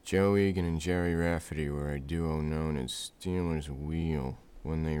Joe Egan and Jerry Rafferty were a duo known as Steelers Wheel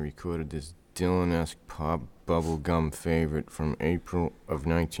when they recorded this Dylan-esque pop bubblegum favorite from April of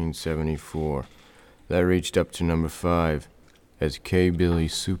 1974 that reached up to number 5 as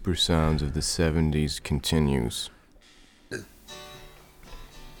K-Billy's Super Sounds of the 70s continues.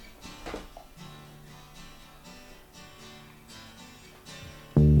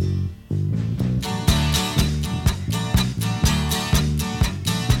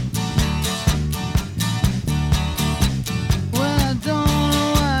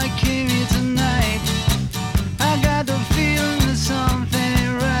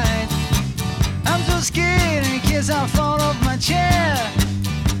 I fall off my chair,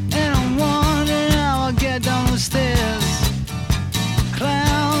 and I'm wondering how I'll get down the stairs.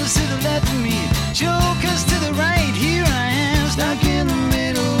 Clowns to the left of me, jokers to the right. Here I am, stuck in the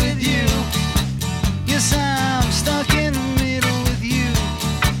middle with you. Yes, I'm stuck in the middle with you,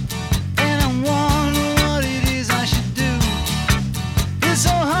 and I'm wondering what it is I should do. It's so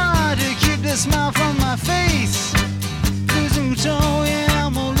hard to keep the smile from my face. Losing control, yeah,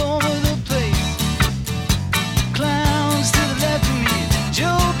 I'm all over the place. Clowns to the left of me,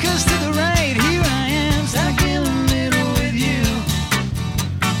 jokers to the right. Here I am, stuck in the middle with you.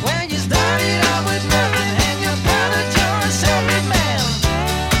 When you started out with nothing and you found that you're a self-made man,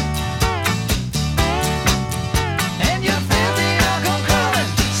 and you feel the I'll come crawling,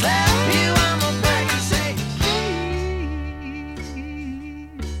 slap you on the back and say,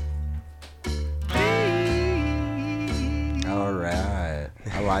 please. All right.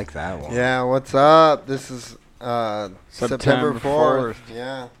 I like that one. Yeah, what's up? This is September 4th.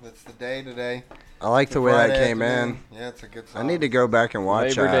 Yeah, that's the day today. I like the way Friday that came afternoon. in. Yeah, it's a good I song. need to go back and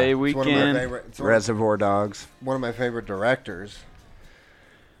watch Labor Day It's one of my weekend. favorite. It's Reservoir Dogs. one of my favorite directors.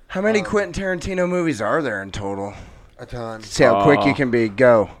 How many Quentin Tarantino movies are there in total? A ton. See how quick you can be.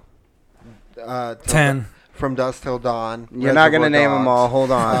 Go. 10. From Dusk Till Dawn. You're not going to Reservoir name them Dogs. all.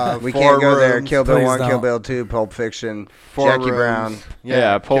 Hold on. We Four can't go there. Rooms. Kill Bill Please 1, Kill don't. Bill 2, Pulp Fiction, Four Jackie Rooms. Brown.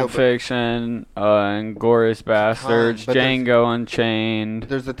 Yeah, Kill Pulp Bill- Fiction, Inglourious Bastards, but there's- Django Unchained.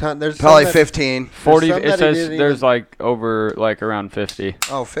 There's a ton. There's Probably some that- 15. 40. some It that he says didn't there's even- like over like around 50.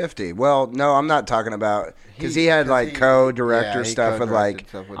 Oh, 50. Well, no, I'm not talking about because he had like co-director yeah, he stuff with like co-directed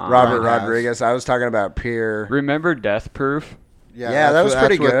stuff with Robert Grindhouse. Rodriguez. I was talking about Peer. Remember Death Proof? Yeah, that's that was with-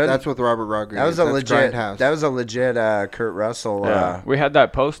 pretty that's with- good. That's with Robert Rodriguez. That was a That's legit. Grindhouse. That was a legit Kurt Russell Yeah, we had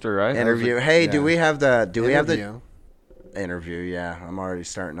that poster, right? interview. a- Hey, yeah. do we have the? Do we have the Interview. interview? Yeah, I'm already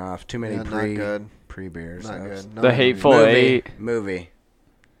starting off. Too many Yeah, not good. pre beers. Not good. No The movie. Hateful movie. Eight. Movie.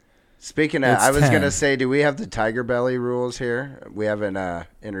 Speaking of, It's I was 10. gonna say, do we have the Tiger Belly rules here? We haven't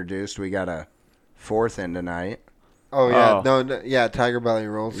introduced. We got a fourth in tonight. Oh yeah, Oh. no, yeah, Tiger Belly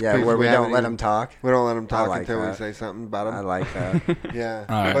rules. Yeah, 'Cause where we haven't don't let even- them talk. We don't let them talk like until we that. say something about them. I like that. Yeah,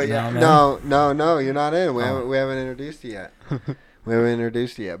 All right, but yeah, now, no, you're not in. We Oh. haven't introduced you yet. We haven't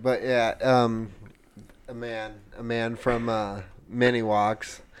introduced you yet. But yeah, a man from Many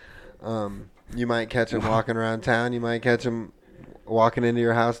Walks. You might catch him walking around town. You might catch him walking into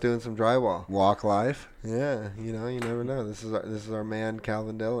your house doing some drywall. Walk life. Yeah, you never know. This is our man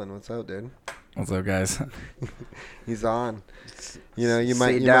Calvin Dillon. What's up, dude? What's up, guys? He's on. You See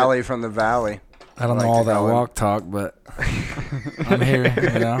might Dally from the Valley. I don't Like know all to that go in. walk talk, but I'm here.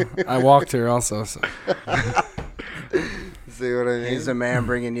 I walked here also. So. see what I mean. He's the man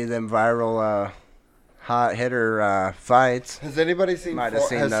bringing you them viral hot hitter fights. Has anybody seen? Might have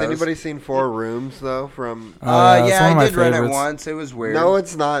seen has those. anybody seen Four Rooms though? From That's Yeah, one of I my did rent it favorites. once. It was weird. no,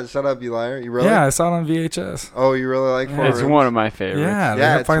 it's not. Shut up, you liar. You really? Yeah, I saw it on VHS. Oh, you really like Four Yeah. It's Rooms? one of my favorites. Yeah, they Yeah,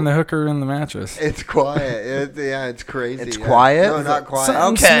 kept it's- finding the hooker in the mattress. It's quiet. It's crazy. It's yeah. quiet? No, not quiet.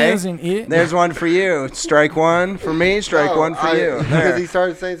 Something Okay. snoozing, eat. There's one for you. Strike one for me. Strike one for you. Because There. he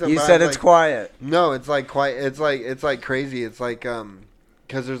started saying something. You but I said was it's like, quiet. No, it's like quiet. It's like crazy. It's like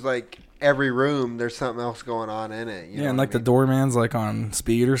because there's like every room there's something else going on in it. You know Yeah, and what like I the mean? doorman's like on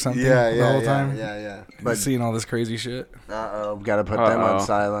speed or something Yeah, the yeah, whole yeah, time. yeah. But seeing all this crazy shit. Uh-oh. Got to put them on Uh-oh.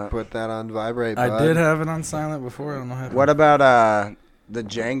 silent. Put that on vibrate. I bud. did have it on silent before. I don't know how. What about the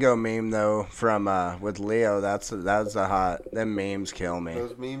Django meme though from with Leo? That's a hot. Them memes kill me.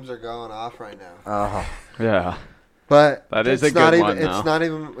 Those memes are going off right now. Oh, Yeah. But That is it's a good not even, one, It's though.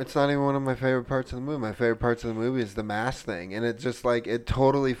 not even one of my favorite parts of the movie. My favorite parts of the movie is the mask thing, and it just like it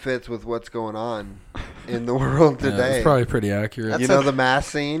totally fits with what's going on in the world Yeah, today. it's probably pretty accurate. you know the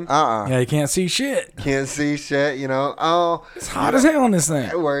mask scene. Yeah, you can't see shit. Can't see shit. Oh, It's hot as hell in this thing.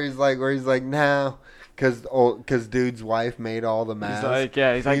 where he's like no, because dude's wife made all the masks.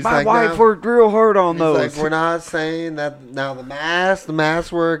 He's like, He's my like, wife no. worked real hard on He's those. like, we're not saying that now. The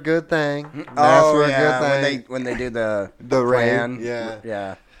masks were a good thing. Masks oh were a yeah. good thing. When they do the The plan. raid, yeah.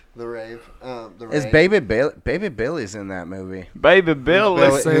 Yeah. The rave. The Is rave. Baby Billy's in that movie Baby Bill. Billy?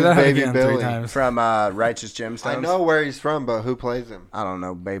 Let's Say Who's that Baby again Billy? 3 times. from Righteous Gemstones? I know where he's from, but who plays him? I don't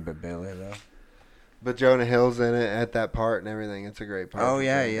know Baby Billy though. But Jonah Hill's in it at that part and everything. It's a great part. Oh of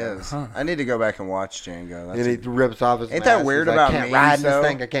yeah, he Django. is. Huh. I need to go back and watch Django. And he rips off his Ain't mask. that weird He's like, about can't memes, ride in though? this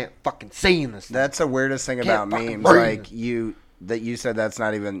thing. I can't fucking see in this thing. That's the weirdest thing Can't about fucking memes. breathe. Like you said that's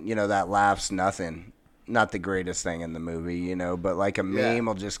not even that laughs nothing. Not the greatest thing in the movie, but like a Yeah. meme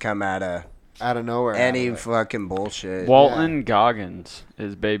will just come out of out of nowhere. any out of it. fucking bullshit. Walton Goggins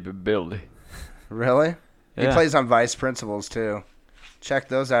is Baby Billy. Really? He Yeah. plays on Vice Principals too. Check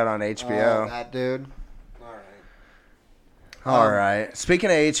those out on HBO. Oh, that dude. All right. Speaking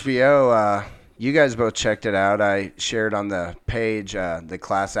of HBO, you guys both checked it out. I shared on the page the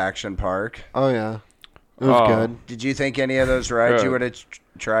Class Action Park. Oh yeah, it was Oh. good. Did you think any of those rides you Good. would have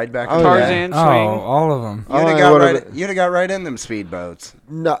tried back Oh, in the day? Tarzan Oh, swing. all of them. You'd have I got would've- right. You'd have got right in them speedboats.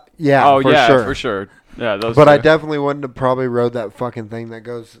 No, yeah, Oh for yeah, sure. for sure. Yeah, those. But I two. definitely wouldn't have probably rode that fucking thing that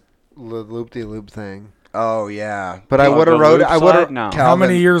goes loop de loop thing. Oh yeah. But I Oh, would have the rode. loop I would have. slide? No. How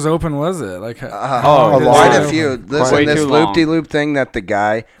many Calvin- years open was it? Like, Oh, quite long. a few. Listen, Way this too long. loop-de-loop thing that the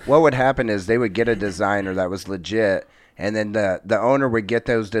guy, what would happen is they would get a designer that was legit, and then the owner would get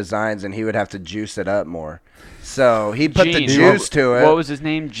those designs, and he would have to juice it up more. So he put the Gene. juice to it. What was his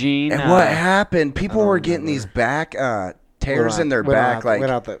name? Gene. And what happened? People I were don't getting remember. these back tears in their back, like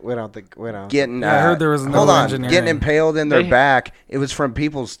getting. Yeah, I heard there was no hold on, engineering. getting impaled in their They- back. It was from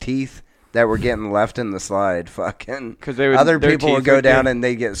people's teeth that were getting left in the slide. Fucking. 'Cause they would- Other their people would teeth go would down get- and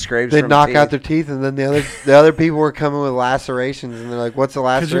they get scrapes. They'd from knock teeth. out their teeth, and then the other people were coming with lacerations, and they're like, "What's the Could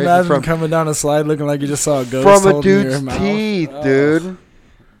laceration you imagine from?" coming down a slide looking like you just saw a ghost From a holding your dude's mouth? teeth, Oh. dude.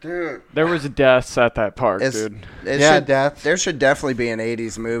 Dude. There was deaths at that park, It's- dude. Yeah, should, death. There should definitely be an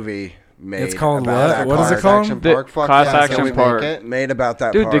 '80s movie made. It's called about what? that What is it park. called? Action The Park. Fuck Class yeah, Action can we make Park. it? Made about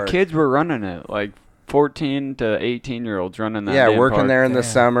that Dude, the park. kids were running it, like 14 to 18-year-olds running that. Yeah, damn working park. there in the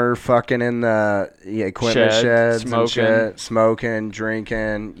Damn. summer, fucking in the equipment Shed, sheds and smoking. shit, smoking,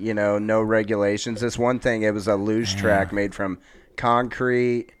 drinking. No regulations. This one thing, it was a luge track made from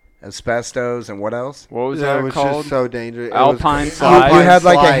concrete, asbestos, and what else? What was Yeah, it that was called? just so dangerous. It Alpine was- slide. You had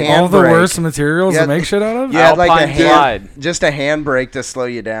like a slide. hand All the brake. worst materials Yeah, to make shit out of? You had like a Alpine hand, slide. just a handbrake to slow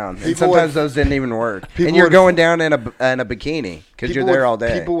you down. And People sometimes would- those didn't even work. people And you're would- going down in a bikini because you're People there would- all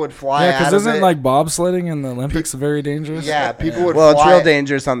day. People would fly Yeah, out because of isn't it. like bobsledding in the Olympics very dangerous? Yeah, people would Well, it's fly real it.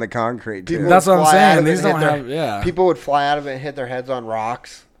 dangerous on the concrete too. People That's what I'm fly out saying. of it These and hit don't their- have, yeah. People would fly out of it and hit their heads on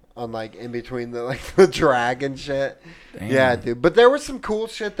rocks, on like in between the the drag and shit. Damn. Yeah, dude. But there was some cool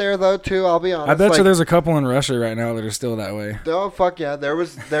shit there though too. I'll be honest. I bet like, you there's a couple in Russia right now that are still that way. Oh fuck yeah! There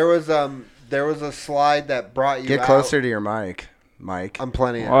was a slide that brought you. Get out. closer to your mic, Mike. I'm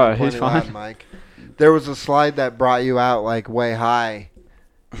plenty. What? I'm He's plenty loud, fine. Mike. There was a slide that brought you out like way high,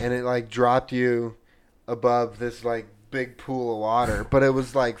 and it like dropped you above this like big pool of water. But it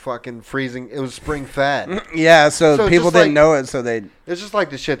was like fucking freezing. It was spring fed. Yeah, so So people just didn't like- know it, so they It's just like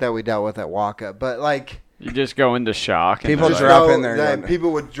the shit that we dealt with at Waka. But like You just go into shock. And People just drop know in there and that go-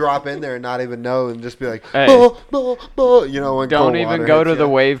 people would drop in there and not even know and just be like, Hey. you know, when don't cold even water go hits to the you.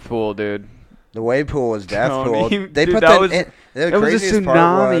 wave pool, dude. the wave pool was death Don't pool. even- They dude, put that was- the It was a craziest part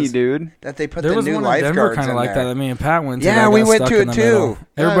tsunami, was dude. that they put There the was new one in Denver lifeguards kind in of like there. that. Me and Pat went to. Yeah, that we got went stuck to in it the middle. too.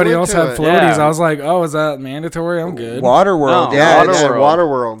 Yeah, Everybody we went else to had it. floaties. Yeah. I was like, oh, is that mandatory? I'm good. Waterworld, No, yeah, Waterworld.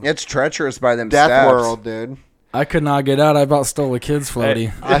 Waterworld. it's treacherous by them Death steps. World, dude. I could not get out. I about stole a kid's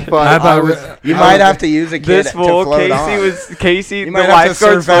floaty. I I thought I about- was. You I might was- have to use a kid This to fool, float Casey on. Casey. You The might have to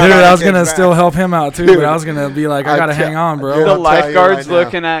lifeguards. surf out Dude, on I a was gonna kid's still back. help him out too, Dude. but I was gonna be like, I I gotta tell- hang on, bro. Dude, The I'll tell you lifeguard's right now.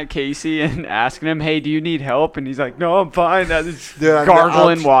 looking at Casey and asking him, "Hey, do you need help?" And he's like, "No, I'm fine." That's Dude, I'm-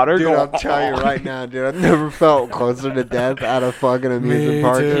 gargling I'll- water. Dude, going, I'll tell you right now, dude. I've never felt closer to death at a fucking amusement Me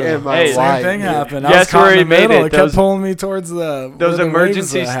park too. in my Hey, life. Same thing dude. happened. I Guess was caught where in he the made middle. it? It kept Those- pulling me towards the Those where the waves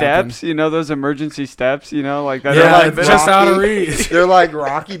emergency happened. steps, you know, those emergency steps, you know, like that. Yeah, They're it's like, just out of Rocky. reach. They're like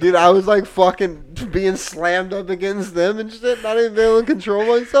Rocky, dude. I was like fucking being slammed up against them and shit, not even able to control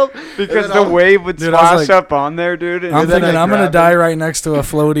myself. because And the then I- wave would Dude, I was splash like- up on there, dude. And I'm then thinking I I'm gonna grabbed die him. right next to a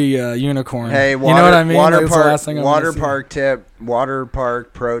floaty unicorn. Hey, you water, know what I mean? water That's the park, last thing I wanna water see. park tip, water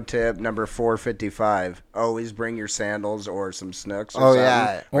park pro tip number 455. Always bring your sandals or some snooks. Or Oh, something,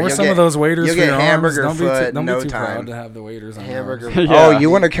 yeah. Or you'll some get- of those waiters you'll for get your hamburger arms. foot Don't no be too time. proud to have the waiters on Hamburger. yours. Yeah. Oh, you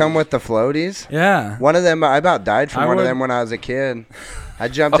want to come with the floaties? Yeah. One of them, I about died from I one of would- them when I was a kid. I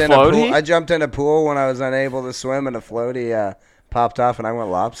jumped A in a pool. floaty? I jumped in a pool when I was unable to swim, and a floaty popped off, and I went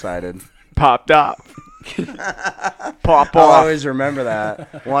lopsided. popped up. Pop I'll off. always remember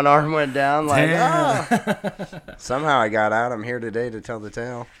that. One arm went down, like, Damn. somehow I got out. I'm here today to tell the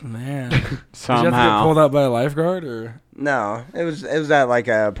tale. Man. Did you have to get Somehow. pulled out by a lifeguard or? No, it was at like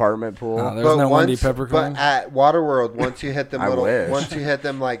a apartment pool. Oh, there's no Wendy But Peppercorn. at Waterworld, once you hit them I wish. once you hit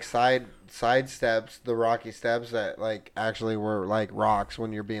them like side steps, the rocky steps that like actually were like rocks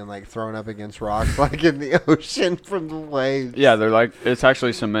when you're being like thrown up against rocks, like in the ocean from the waves. Yeah, they're like, it's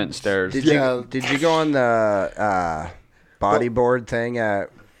actually cement stairs. Did Yeah. you go on the bodyboard thing at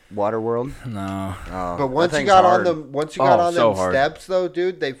Waterworld? No. Oh, But once that you thing's got hard. on them, Oh, so hard. steps though,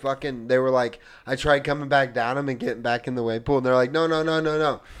 dude, they were like, I tried coming back down them and getting back in the wave pool, and they're like, no,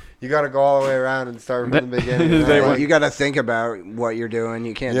 you got to go all the way around and start from the beginning. And They I'm were- like, You got to think about what you're doing.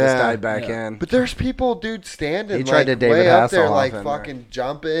 You can't just Yeah. dive back in. but there's people, dude, standing He tried like, to David way up there, Hasselhoff like in there. fucking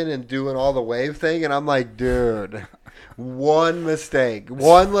jumping and doing all the wave thing, and I'm like, dude, one mistake,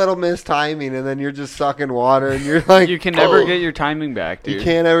 one little mistiming, and then you're just sucking water, and you're like, You can never "Oh." get your timing back, dude. You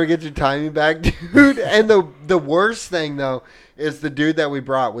can't ever get your timing back, dude. And the worst thing though is the dude that we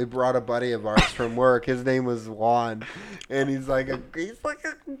brought. We brought a buddy of ours from work. His name was Juan, and he's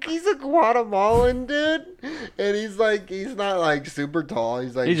a Guatemalan dude, and he's not like super tall.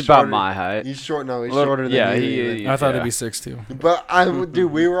 He's like He's about shorter- my height. He's short. No, he's Little- shorter than yeah, me. he- even. he- I thought Yeah. it'd be 6'2". But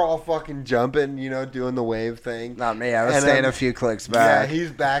dude, we were all fucking jumping, doing the wave thing. Not me. I was And staying then- a few clicks Yeah, back. he's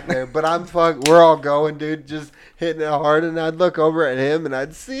back there, but we're all going, dude, just hitting it hard, and I'd look over at him, and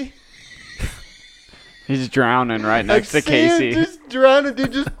I'd see. He's drowning right next to I'd see him Casey. just drowning,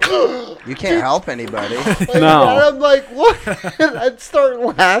 dude, just. You can't help anybody. Like, No. And I'm like, what? And I'd start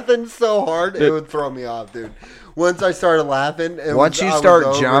laughing so hard, it would throw me off, dude. Once I started laughing, Once you I was start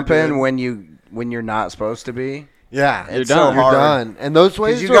over, jumping dude. when you're not supposed to be, Yeah, it's You're so done. you're hard. done. And those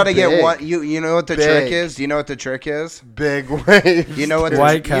waves Because you got got to get what you know what the trick Big. is. Do you know what the trick is? big waves. You know what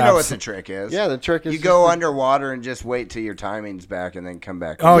White you know what caps. the trick is. Yeah, the trick is You go just underwater and just wait till your timing's back and then come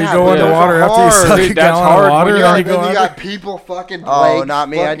back. Oh, up. you Yeah, go but those underwater are after you hard. suck Dude, a that's gallon hard of water, when and you're- then you then go you under? got people fucking. Oh, Blake not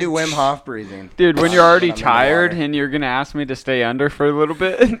me. I fucking- do Wim Hof breathing. Dude, when you're already I'm in the tired water. and you're going to ask me to stay under for a little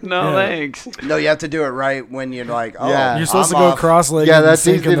bit? No, Yeah. thanks. No, you have to do it right when you're like, oh, Yeah. You're supposed I'm to go off. cross-legged Yeah, and that's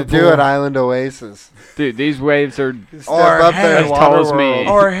sink easy in to the do pool. at Island Oasis. Dude, these waves are... Step Or, up there hey, in as tall as me. Waterworld.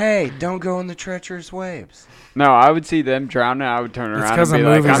 Or hey, don't go in the treacherous waves. No, I would see them drowning. I would turn It's around 'cause and be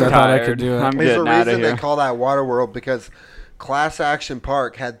of like, movies I'm I thought I tired. could do it. I'm There's a getting out of reason they here. call that Waterworld because Class Action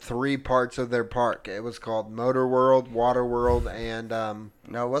Park had 3 parts of their park. It was called Motor World, Water World, and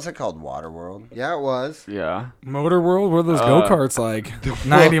No, it wasn't called Waterworld. yeah, it was. Yeah. Motor World? What are those Uh, go-karts like?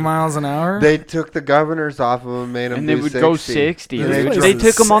 90 miles an hour? They took the governors off of them and made them And do they would 60. go 60. Yeah, dude. they They just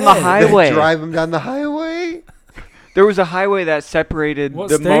took them on the said- highway. They drive them down the highway. There was a highway that separated What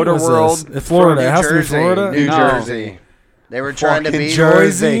the state Motor was World. this? Florida. From It has to be Florida? New No. Jersey. They were trying to Fucking be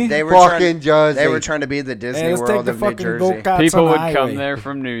Jersey? They were Fucking trying, Jersey. They were trying to be the Disney Hey, let's take World the of New fucking Jersey. go-karts People on the would highway. come there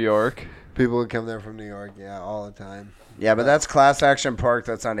from New York. People would come there from New York, yeah, all the time. Yeah, but that's Class Action Park.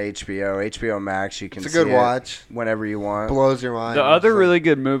 That's on HBO. HBO Max. You can It's a good see it watch. whenever you want. Blows your mind. The other It's like- really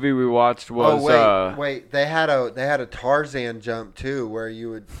good movie we watched was wait. They had a Tarzan jump too, where you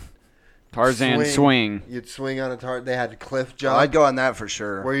would Tarzan Swing. You'd swing on a Tarzan. They had cliff Oh, jump. I'd go on that for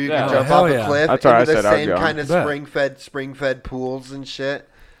sure. Where you Yeah. could jump Hell off yeah. a cliff That's what I into the said I'd same go. kind of Bet. spring-fed pools and shit.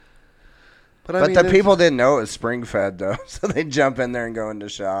 I But mean, the it's- people didn't know it was spring fed though, so they jump in there and go into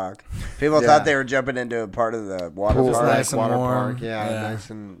shock. People Yeah. thought they were jumping into a part of the water pool, Just park. nice and water warm. park, yeah, nice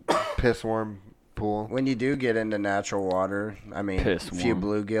and piss warm pool. When you do get into natural water, I mean, Piss a few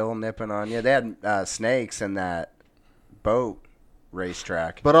warm. bluegill nipping on you. They had snakes in that boat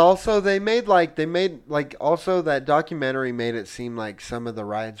racetrack. But also they made also that documentary made it seem like some of the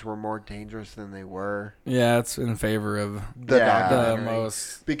rides were more dangerous than they were. Yeah, it's in favor of The Yeah. the documentary.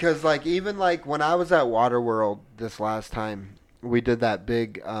 most. Because even when I was at Waterworld this last time, we did that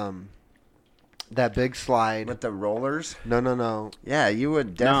big slide. With the rollers, No. yeah, you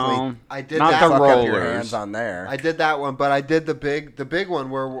would definitely No, I did not that. the fuck up your rollers. hands on there. I did that one, but I did the big one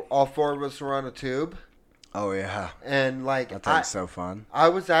where all 4 of us were on a tube, Oh yeah, and that thing's so fun. I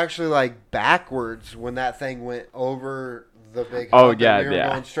was actually like backwards when that thing went over the big. Oh, hump and yeah, we were yeah.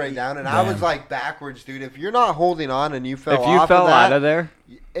 going straight down, and I was Damn. like backwards, dude. If you're not holding on and you fell If you off fell of that, out of there,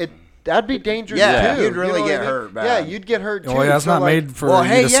 that'd be dangerous Yeah, too. you'd really You know what get I mean? hurt bad. Yeah, you'd get hurt too. Oh yeah, it's So, not like, made for Well, you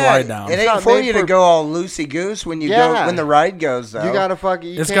hey, to yeah, slide down. it not ain't for made you to for- go all loosey goose when you Yeah. go when the ride goes though. You gotta fucking.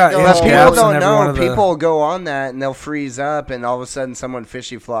 You It's can't got go inch But all people gaps the way- in don't every one know. of the- People go on that and they'll freeze up, and all of a sudden someone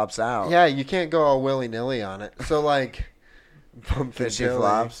fishy flops out. Yeah, you can't go all willy nilly on it. So like, pumpkin fishy chili.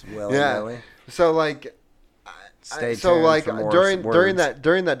 flops. Willy Yeah. nilly. So like, Stay so tuned like for more during words.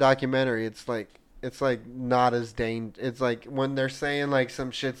 that documentary, it's like not as It's like when they're saying like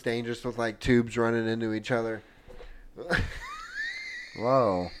some shit's dangerous with like tubes running into each other.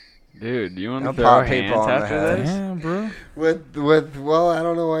 Whoa. Dude, you want to Don't throw pop hands people on the after head. this? Yeah, bro. Well, I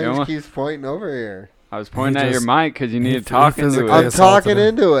don't know why You he know- keeps pointing over here. I was pointing He at your just- mic because you need he to talk into physically it. I'm assaulted talking him.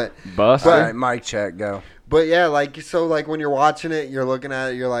 into it. Buster. All right, mic check, go. But yeah, like so, like when you're watching it, you're looking at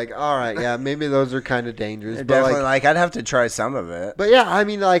it, you're like, all right, yeah, maybe those are kind of dangerous. But Definitely, like, I'd have to try some of it. but yeah, I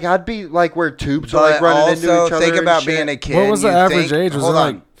mean, like I'd be like where tubes are But like running into also, each other. think and about shit. being a kid. What was the you average think- age? Was hold it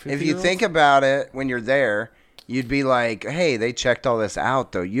on. like If you 50-year-olds? think about it, when you're there, you'd be like, hey, they checked all this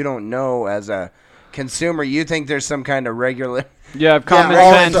out, though. You don't know as a consumer. You think there's some kind of regular... You have common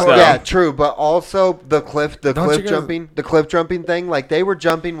yeah, sense, also- though. yeah, true. But also the cliff Don't you guys- jumping thing. Like they were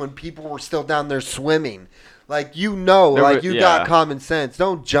jumping when people were still down there swimming. Like There like were- you yeah. got common sense.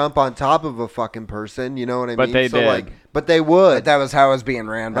 Don't jump on top of a fucking person. You know what I But mean? they did. Like, but they would. But that was how it was being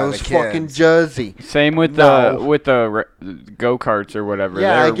ran by That the was kids. fucking juzzy. Same with No. the go karts or whatever.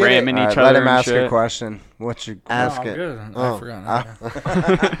 Yeah, I They're get it. ramming All right, each let other him and ask a shit. question. What's your... Ask Oh, it. good. Oh. I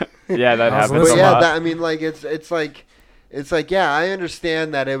forgot. Yeah, that I was happens But a listening. yeah, lot. that, I mean, like it's like yeah, I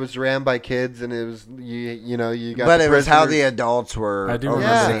understand that it was ran by kids and it was you know you got. But the it was how the prisoners. adults were I do overseeing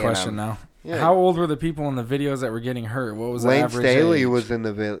remember the them. question now. Yeah. How old were the people in the videos that were getting hurt? What was the Lane average Staley age? was in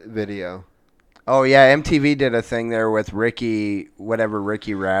the video. Oh, yeah, MTV did a thing there with Ricky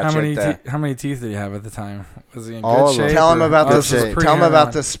Ratchet. How many teeth did he have at the time? Was he in All good of them. shape? Tell him or- about oh, the this was shape. Tell him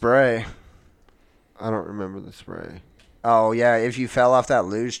about pre-heroin. the spray. I don't remember the spray. Oh, yeah, if you fell off that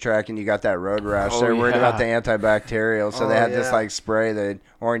luge track and you got that road rash, Oh, they're worried about the yeah. antibacterial, so they Oh, had this yeah. like spray,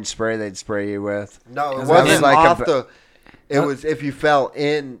 orange spray they'd spray you with. No, it Is wasn't that like off a- the. It Huh? was if you fell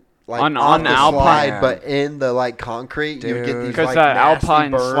in like On off the Alpine. slide, but in the like concrete, you would get Dude. these Because like that nasty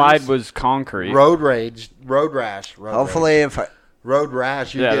Alpine burns. slide was concrete. road rash. Hopefully, if I, road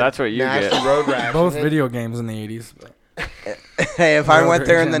rash. You Yeah, get that's what you nasty get. road rash. Both And video games in the 80s. But hey, if I Road went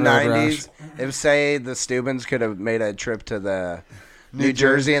there in rage the and road 90s, if say the Steubens could have made a trip to the New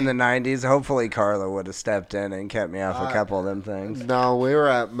Jersey in the 90s, hopefully Carla would have stepped in and kept me off a couple of them things. No, we were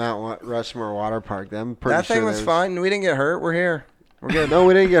at Mount Rushmore Water Park. I'm pretty That sure thing was there's- fine. We didn't get hurt. We're here. We're good. No,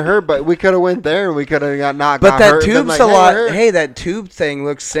 we didn't get hurt, but we could have went there and we could have got knocked. But got that hurt, and been tube's like, a "Hey, lot. we're hurt." Hey, that tube thing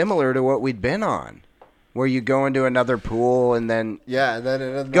looks similar to what we'd been on, where you go into another pool and then Yeah, and then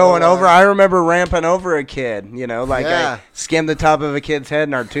another going one. over. I remember ramping over a kid. You know, like Yeah. I skimmed the top of a kid's head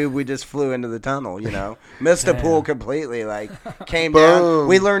in our tube. We just flew into the tunnel. You know, missed the pool completely. Like came down. Boom.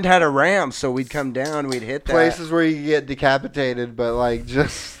 We learned how to ramp, so we'd come down. We'd hit that. places where you get decapitated, but like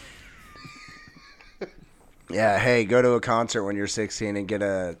just Yeah. Hey, go to a concert when you're 16 and get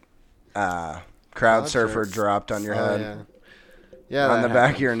a crowd surfer Concerts. dropped on your Oh, head. yeah. Yeah, On that the back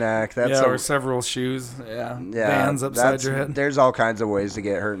happens. of your neck. That's yeah, a, or several shoes. Yeah, yeah, bands upside that's- your head. There's all kinds of ways to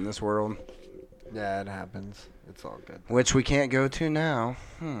get hurt in this world, Yeah, it happens. It's all good. which we can't go to now.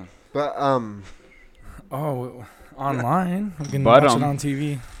 But Oh, online. We can But, watch it on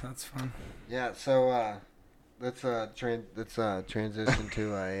TV. That's fun. yeah. So let's transition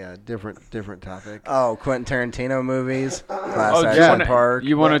to a different topic. Oh, Quentin Tarantino movies, Class Oh, Action yeah. Park.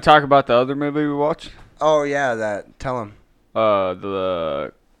 You want to talk about the other movie we watched? Oh yeah, that. Tell him.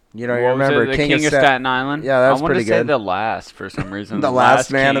 The You know, what you was remember it? The King, of Staten Island. Yeah, that was I wanted pretty to say good. The Last for some reason. The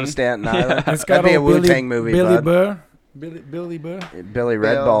Last Man of King. Staten Island. It's That'd be a old Wu-Tang movie, Billy bud. Burr. Billy Burr. Billy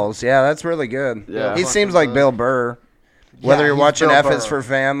Red Bill. Balls. Yeah, that's really good. Yeah. He Fucking seems like Bill. Bill Burr. Whether Yeah, you're he's watching Bill F is Burr. for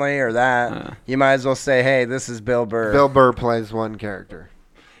Family or that, you might as well say, "Hey, this is Bill Burr." Bill Burr plays one character.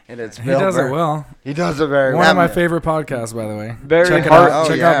 and it's He Bill does Burr. it well. He does it very One well. of my favorite podcasts, by the way. Very check it hard- out. Oh,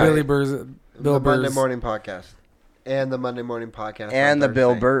 Check yeah. out Billy Burr's. Bill the Burr's. Monday Morning Podcast and the Monday Morning Podcast on And the Bill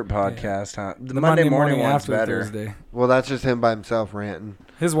Thursday. Burt podcast, huh? The, The Monday morning one's after better. Thursday. Well, that's just him by himself ranting.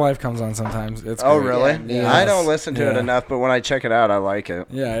 His wife comes on sometimes. It's Oh, great. really? Yeah, I Yes. don't listen to it Yeah. enough, but when I check it out, I like it.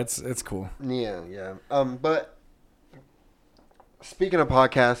 Yeah, it's cool. Yeah. But speaking of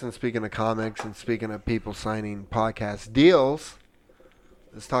podcasts and speaking of comics and speaking of people signing podcast deals,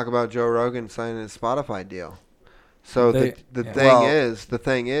 let's talk about Joe Rogan signing his Spotify deal. So They- the yeah.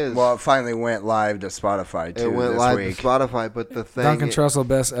 thing is, Well, it finally went live to Spotify too it went this live week. to Spotify. But the thing, Duncan Trussell,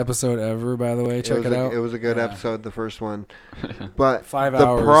 best episode ever, by the way. Check it out. It was a good Yeah. episode, the first one. But 5 the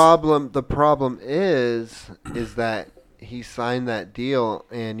hours. problem is that he signed that deal,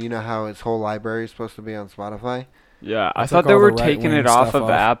 and you know how his whole library is supposed to be on Spotify. Yeah, I Took thought they all were the taking right-wing it off stuff of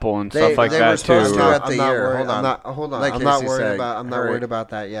off. Apple and They- stuff like they were that supposed too. to at the I'm not year. worried. Hold on. Hold on. Like I'm not Casey worried said, about. I'm not hurry. worried about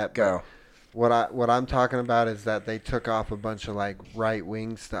that yet. but Go. What I'm talking about is that they took off a bunch of like right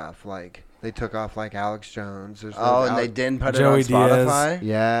wing stuff. Like they took off like Alex Jones. There's Oh, no and they Alex- didn't put Joey it on Diaz. Spotify?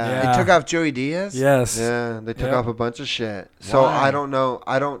 Yeah. Yeah. They took off Joey Diaz? Yes. Yeah, they took Yep. off a bunch of shit. So Why? I don't know.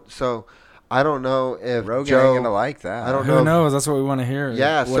 I don't know if Rogan Joe. ain't gonna like that. I don't know. Who if- knows? That's what we want to hear.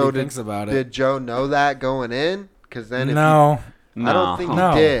 Yeah. What so he did, thinks about it. did Joe know that going in? Because then if No. I don't think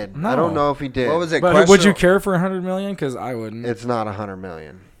No. he did. I No. don't know if he did. What was it? But would you questionable- care for 100 million? Because I wouldn't. It's not 100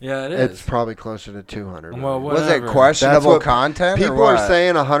 million. Yeah, it is. It's probably closer to 200 million. Well, Was it whatever. questionable what content? or People what? are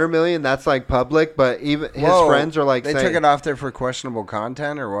saying 100 million. That's like public, but even his Whoa, friends are like they saying, took it off there for questionable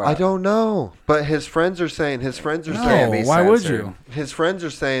content or what? I don't know, but his friends are saying Can't No, be why would censored. you? his friends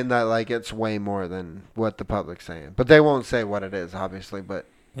are saying that like it's way more than what the public's saying, but they won't say what it is, obviously. But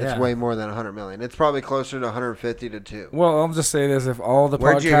it's Yeah. way more than 100 million. It's probably closer to 150 to 2. Well, I'll just say this: if all the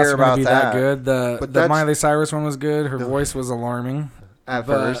Where'd you podcasts hear are going about to be that? that good, But the that's- Miley Cyrus one was good. Her No. voice was alarming. At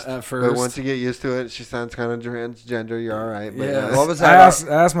But first, at but first. once you get used to it, she sounds kind of transgender. You're all right. But Yeah. What was I that asked,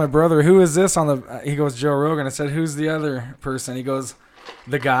 I asked my brother, "Who is this on the?" He goes, "Joe Rogan." I said, "Who's the other person?" He goes,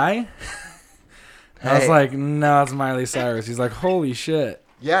 "The guy." I was Hey. like, "No, it's Miley Cyrus." He's like, "Holy shit!"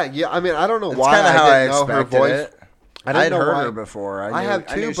 yeah. I mean, I don't know That's why kind of how I didn't know her expected voice. it. I didn't I'd know heard why. her before. I knew- have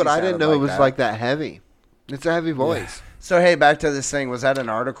knew too, she but I didn't sounded know it was that. like that heavy. It's a heavy voice. So hey, back to this thing. Was that an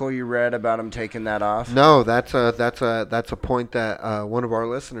article you read about him taking that off? No, that's a point that one of our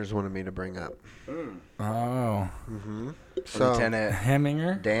listeners wanted me to bring up. Oh, So Lieutenant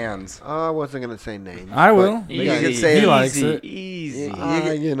Heminger. Dan's. I wasn't gonna say names. I but- will. You could say he likes easy, it.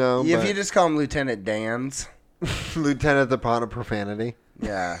 Easy. You know, If but you just call him Lieutenant Dan's, Lieutenant the Pawn of Profanity.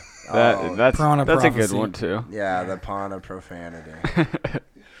 yeah. That's Piranha that's a good Prophecy. one too. Yeah, the pawn of profanity,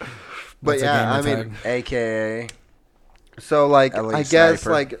 But That's a yeah, I gamer mean, tag. aka so like Elite I guess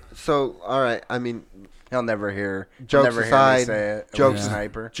Sniper. like so. All right, I mean, he'll never hear. Jokes he'll never aside, hear me say it. jokes- Elite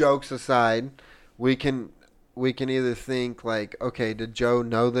Sniper. jokes aside, we can either think like, okay, did Joe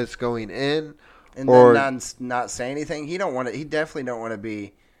know this going in, And or- then not say anything. He don't want to. He definitely don't want to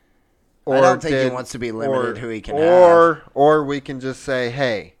be. or I don't think did- he wants to be limited who he can or we can just say,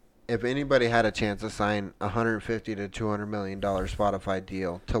 hey, if anybody had a chance to sign $150 to $200 million Spotify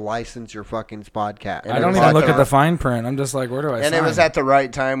deal to license your fucking podcast, And I it don't was even at look the at the right- fine print. I'm just like, where do I And sign? it was at the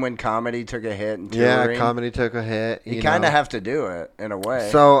right time when comedy took a hit and yeah, touring. comedy took a hit. You you kind know. of have to do it in a way.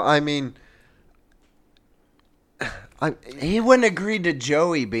 So I mean, he wouldn't agree to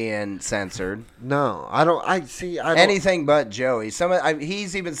Joey being censored. no, I don't. I see. I don't, Anything but Joey.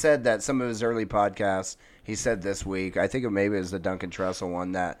 He's even said that some of his early podcasts. He said this week. I think maybe it was the Duncan Trussell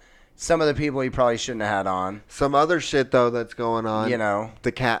one that some of the people he probably shouldn't have had on. some other shit though that's going on. You know.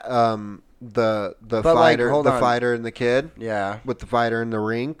 the cat, the But, like, fighter, hold the on. fighter and the kid Yeah. with the fighter and the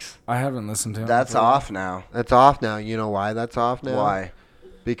rinks. I haven't listened to him. That's off now. That's off now. You know why that's off now? Why?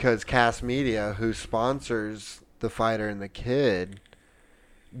 Because Cast Media, who sponsors the fighter and the kid,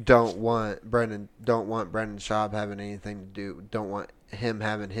 don't want Brendan Schaub having anything to do. Don't want him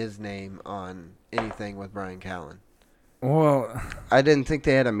having his name on anything with Brian Callen. Well, I didn't think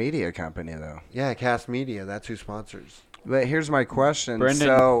they had a media company though. Yeah, Cast Media. That's who sponsors. But here's my question. Brendan-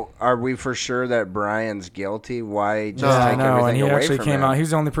 So, are we for sure that Brian's guilty? Why just No, take no, everything and he away actually from came him? out. He's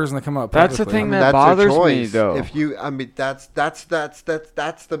the only person to come out. That's the publicly. thing that That's their bothers me, choice. though. If you, I mean, that's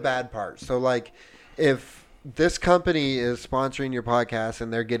the bad part. So like, if this company is sponsoring your podcast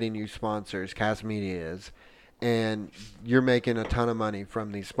and they're getting you sponsors, Cast Media is, and you're making a ton of money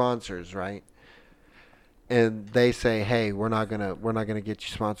from these sponsors, right? And they say, "Hey, we're not gonna get you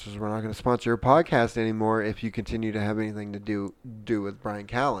sponsors. We're not gonna sponsor your podcast anymore if you continue to have anything to do with Brian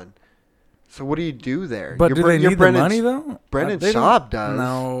Callen." So what do you do there? But You're do Bre- they you're need the Brendan- money though? Brendan They don't- Schaub does.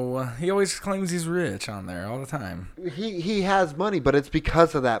 No, he always claims he's rich on there all the time. He has money, but it's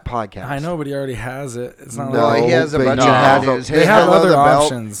because of that podcast. I know, but he already has it. It's not No, like he has a but bunch he of has avenues. a- they have Below other the Belt-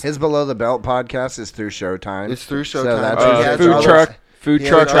 options. His Below the Belt podcast is through Showtime. It's through So Showtime. that's but he his has food other- truck, food he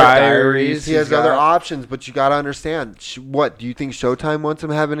has truck other diaries. He has He's other got- options, but you got to understand. What do you think Showtime wants him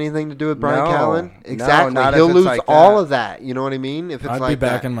to have anything to do with Brian No. Callen? No, Exactly. not if He'll it's lose like all that. of that. You know what I mean? If it's I'd like be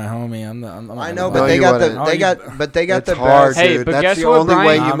that. backing my homie. I'm not I gonna know, lie. but No, they you got wouldn't. the they got but they got It's the hard, best. Hey, dude. but That's guess the what, only way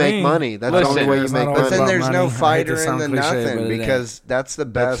Brian? you Not make me. money. That's Listen, the only way you it's make not But always then money. about there's money. no I hate to fighter in sound the cliche, nothing but it because that's the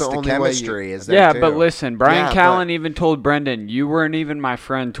That's best. the The only way you- chemistry is there Yeah, too. but listen, Brian Yeah, Callen but- even told Brendan, "You weren't even my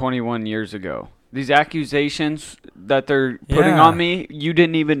friend 21 years ago. These accusations that they're putting Yeah. on me, you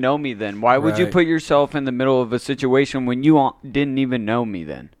didn't even know me then. Why would you Right. put yourself in the middle of a situation when you didn't even know me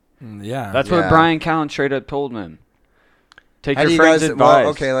then?" Yeah. That's Yeah. what Brian Callen straight up told him. Take How do your you friend's guys? advice. Well,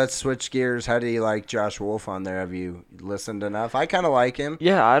 okay, let's switch gears. How do you like Josh Wolf on there? Have you listened enough? I kind of like him.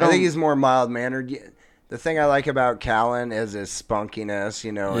 Yeah, I I don't. think he's more mild mannered. The thing I like about Callen is his spunkiness.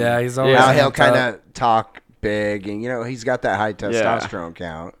 You know. Yeah, and he's always Yeah. how he'll amped kind up. of talk big, and he's got that high testosterone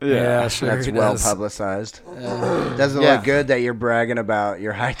count. Yeah, sure. That's he well does. publicized. Doesn't Yeah. look good that you're bragging about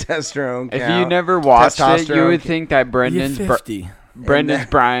your high testosterone count. If you never watched it, you testosterone would think that You're Brendan's. 50. Brendan's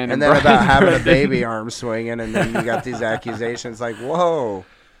Brian. And then Brian's about having a Brendan. baby arm swinging, and then you got these accusations like, whoa.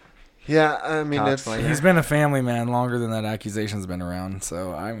 Yeah, I mean, it's Cockslinger. He's been a family man longer than that accusation's been around.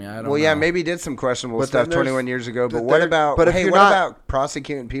 So I mean, I don't know. Well, yeah, maybe he did some questionable But stuff then there's- 21 years ago. But but what there- about? but if hey, you're what not- about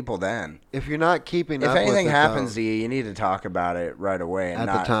prosecuting people then? if you're not keeping If up anything with it, happens though, to you, you need to talk about it right away and at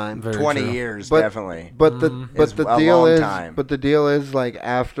the not time. Very 20 true. years, But- definitely. But the It's but the a deal long is time. but the deal is like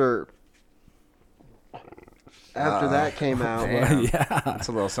after that came out. Damn. yeah. It's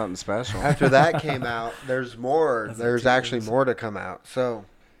a little something special. After that came out, there's more. There's actually more to come out. So,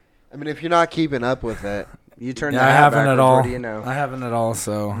 I mean, if you're not keeping up with it, You turn Yeah, the I hat haven't backwards, at all. What do you know? I haven't at all.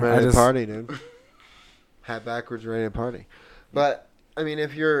 So I ready to just party, dude. Hat backwards, ready to party. But I mean,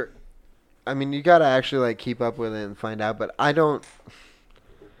 you gotta actually like keep up with it and find out. But I don't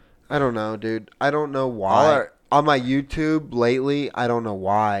know, dude. I don't know why. On my YouTube lately, I don't know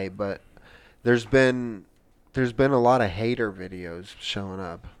why, but there's been a lot of hater videos showing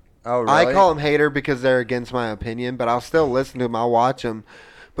up. Oh, really? I call them hater because they're against my opinion, but I'll still listen to them. I'll watch them.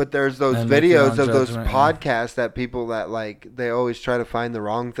 But there's those And make your videos own of those judgment, yeah. podcasts that people that like, they always try to find the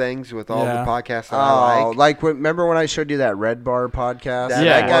wrong things with all Yeah. the podcasts that I like. like remember when I showed you that Red Bar podcast? That-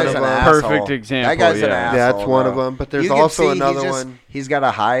 Yeah, that guy's one an of them. asshole. Perfect example, That guy's an yeah. asshole. That's one of bro. them. But there's You can also see another one. He's got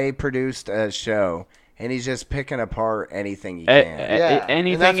a high produced show, and he's just picking apart anything he A- can. a- Yeah, and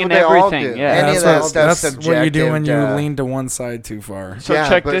anything that's and what they all everything. do. Yeah. Any of that that's stuff's that's what you do when you subjective to- lean to one side too far. So yeah,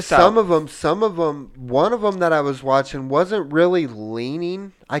 check but this some out. of them, one of them that I was watching wasn't really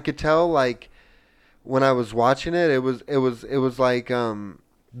leaning. I could tell, like, when I was watching it, it was like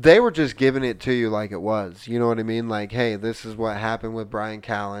they were just giving it to you like it was. You know what I mean? Like, hey, this is what happened with Brian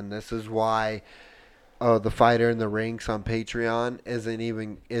Callen. This is why the Fighter in the Rinks on Patreon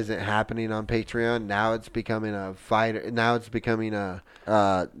isn't happening on Patreon. Now it's becoming a fighter. Now it's becoming a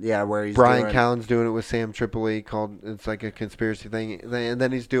where he's Brian doing, Callen's doing it with Sam Tripoli, called it's like a conspiracy thing. And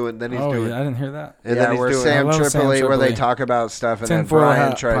then he's doing. Oh yeah, I didn't hear that. And yeah, then he's where doing Sam I love Sam Tripoli, where they Tripoli. talk about stuff, and then Tinfoil Brian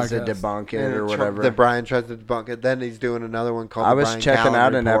Hat tries to podcast. debunk it and or whatever. Then Brian tries to debunk it. Then he's doing another one called. I the was Brian checking Callen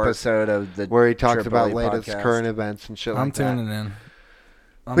out an Report, episode of the where he talks Tripoli about latest podcast. current events and shit I'm like that. tuning in.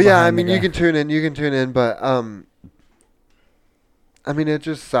 I'm But yeah, I behind the mean, you guy. can tune in. You can tune in, but I mean, it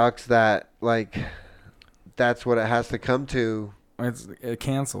just sucks that like that's what it has to come to. It's a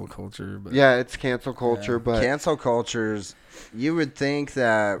cancel culture, but Yeah, it's cancel culture, Yeah. but Cancel cultures. You would think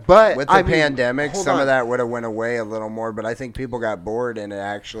that But, with the I mean, pandemic, hold some on. of that would have went away a little more. But I think people got bored, and it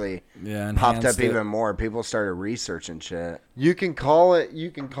actually yeah, popped enhanced up it. even more. People started researching shit. you can call it.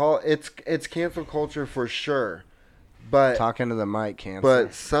 It's cancel culture for sure. But Talking to the mic, cancel.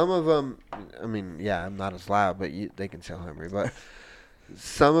 But some of them, I mean, yeah, I'm not as loud, but they can still hear me. But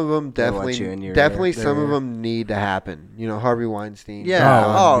some of them They want you in definitely, your definitely, ear, some their of ear. them need to happen. You know, Harvey Weinstein. Yeah.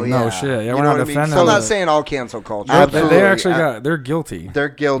 Oh, Oh, no yeah. shit. Yeah, You we're know not what I mean? defending. So I'm not it. saying all cancel culture. Absolutely. They actually they're guilty. they're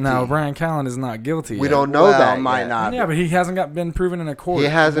guilty. Now Brian Callen is not guilty. we yet. don't know Well, that. might yet. not. Yeah, but he hasn't been proven in a court. He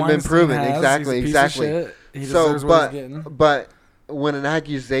hasn't been Weinstein proven. has. Exactly, He's a piece of exactly. shit. He So, deserves what he's getting. but when an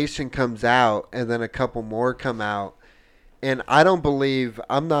accusation comes out and then a couple more come out, and I'm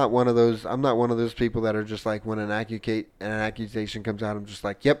not one of those people that are just like, when an accusation comes out, I'm just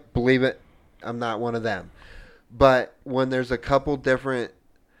like, yep, believe it. I'm not one of them. But when there's a couple different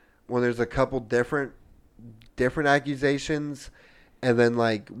accusations, and then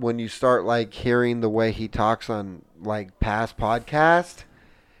like when you start like hearing the way he talks on like past podcasts,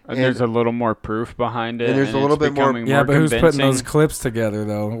 And there's a little more proof behind it. and there's a little it's bit more- becoming Yeah, but who's putting convincing. those clips together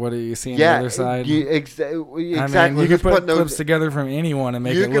though? What are you seeing yeah, the other side? exactly. I mean, you can Who's put putting those- clips together from anyone and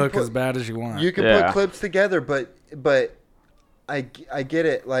make You it can look put- as bad as you want. You can Yeah. put clips together, but I get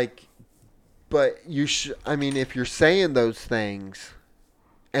it. Like, but you should. I mean, if you're saying those things,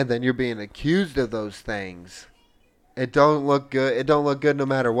 and then you're being accused of those things, it don't look good. It don't look good no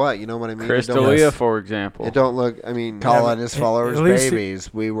matter what. You know what I mean? Chris It don't- D'Elia, for example. It don't look. I mean, Calling his at followers least he-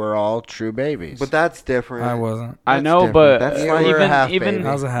 babies. We were all true babies. but that's different. I wasn't. I That's know, different. but That's like- You were a half even baby.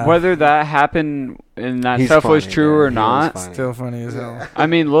 I was a half. whether that happened and that He's stuff was funny, true dude. or He was not, funny. Still funny as hell. I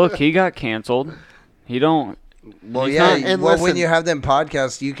mean, look, he got canceled. He don't. Well, He's yeah. not- and Well, when listen- you have them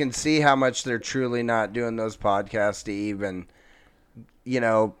podcasts, you can see how much they're truly not doing those podcasts to even,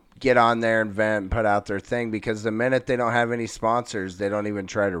 get on there and vent and put out their thing. Because the minute they don't have any sponsors, they don't even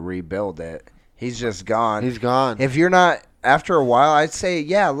try to rebuild it. He's just gone. He's gone. If you're not, after a while, I'd say,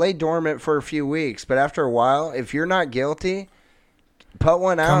 yeah, lay dormant for a few weeks. But after a while, if you're not guilty, put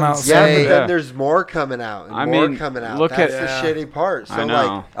one out Come and out yeah, say, but Yeah. then there's more coming out. And I more mean, coming out. look That's at- the Yeah. shitty part. So I know.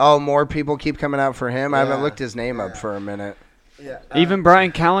 like, oh, more people keep coming out for him. I haven't Yeah. looked his name up for a minute. yeah, Even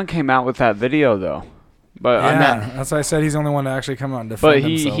Brian Callen came out with that video though. But I'm Yeah, not. that's why I said he's the only one to actually come out and defend But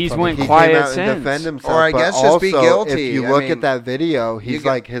himself. he's publicly. went He quiet came out and since. defend himself. Or I but guess just be also, guilty. If you I look mean, at that video, he's get-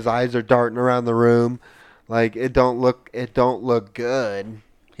 like his eyes are darting around the room, like it don't look good.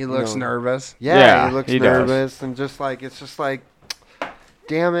 He looks know, nervous. Yeah, he looks he does. nervous and just like it's just like,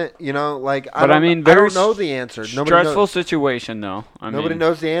 damn it, like But I mean, I very don't know the answer. Nobody Stressful knows. situation though. Nobody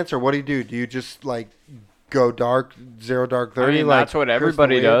knows the answer. What do you do? Do you just like go dark, zero dark 30? mean, like that's what Kristen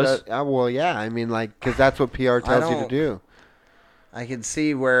everybody Wiig does. well, yeah. I mean, like, because that's what PR tells you to don't- do. I can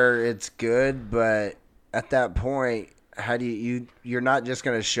see where it's good, but at that point, how do you're not just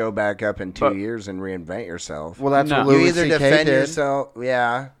going to show back up in 2 But- years and reinvent yourself. Well, that's No. what You Louis either C.K. defend did. yourself,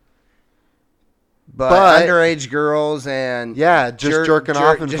 yeah. But But- underage girls and Yeah, just jerking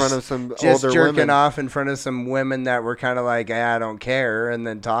off in front of some just older jerking women. off in front of some women that were kind of like, I don't care, and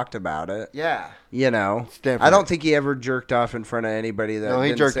then talked about it. Yeah. You know, It's different. I don't think he ever jerked off in front of anybody that No, he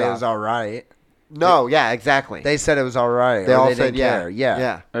didn't jerked say it was off. all right. No, yeah, exactly. They said it was all right. They or all they said didn't yeah. care.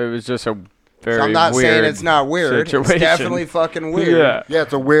 Yeah. It was just a very So I'm not weird saying it's not weird. situation. It's definitely fucking weird. Yeah. Yeah,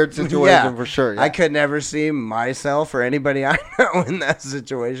 it's a weird situation Yeah. for sure. Yeah. I could never see myself or anybody I know in that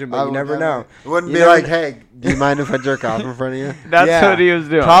situation, but I you would never know. It wouldn't You be never like, kn- hey, do you mind if I jerk off in front of you? That's Yeah. what he was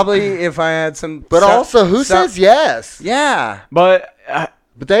doing. Probably if I had some. But some- also, who some- says yes? Yeah, But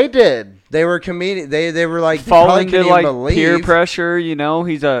But they did. they were comedian. They were like fall probably into couldn't like even peer believe. pressure.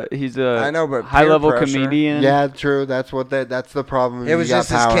 He's a I know, but high peer level pressure- comedian. Yeah, true. That's the problem. It was You got just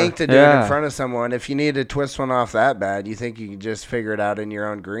his power. kink to do it Yeah. in front of someone. If you need to twist one off that bad, you think you can just figure it out in your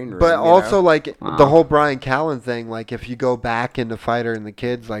own green room. But you also, know? like Wow. the whole Brian Callen thing, like if you go back into Fighter and the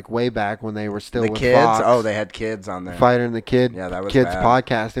Kids, like way back when they were still the with kids. Fox, Oh, they had kids on there. Fighter and the Kid, Yeah, that was Kids bad.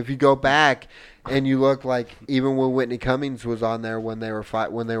 podcast. If you go back and you look like even when Whitney Cummings was on there when they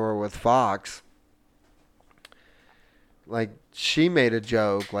were with Fox, like she made a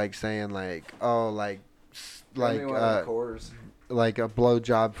joke like saying like like a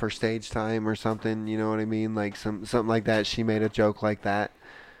blowjob for stage time or something, you know what I mean? Like something like that. She made a joke like that.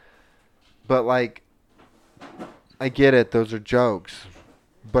 But like I get it, those are jokes.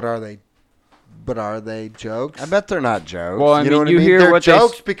 But are they jokes? I bet they're not jokes. Well, I You know mean, what you I mean? hear They're what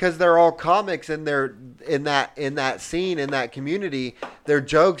jokes because they're all comics and they're in that scene, in that community, they're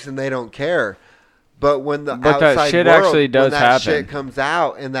jokes and they don't care. But when the But that outside shit world, actually does when that happen. shit comes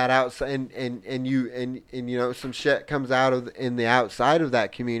out and that outside and you know some shit comes out of in the outside of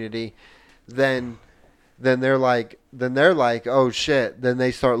that community, then they're like oh shit. Then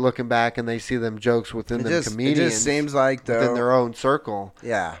they start looking back and they see them jokes within them it comedians just seems like within though. their own circle.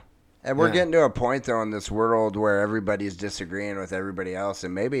 Yeah. And we're Yeah. getting to a point, though, in this world where everybody's disagreeing with everybody else.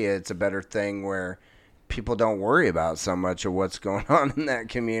 And maybe it's a better thing where people don't worry about so much of what's going on in that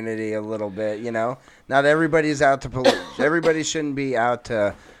community a little bit, you know? Not everybody's out to police. Everybody shouldn't be out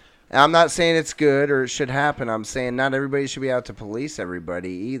to... I'm not saying it's good or it should happen. I'm saying not everybody should be out to police everybody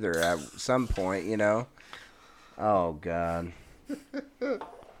either at some point, you know? Oh, God.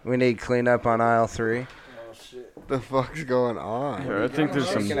 We need cleanup on aisle 3. What the fuck's going on? I think there's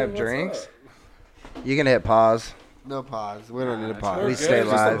some. Picking up drinks? You can hit pause. No pause. We don't need a pause. We We're stay good.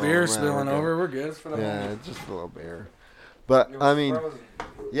 Just live. the beer Yeah, spilling we're good. over. We're good. It's for the Yeah, moment. it's just a little beer. But I mean,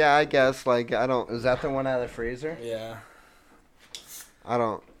 yeah, I guess like I don't. Was that the one out of the freezer? Yeah.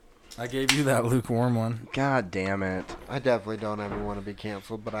 I gave you that lukewarm one. God damn it. I definitely don't ever want to be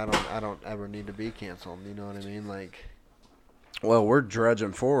canceled, but I don't ever need to be canceled. You know what I mean? Like, Well, we're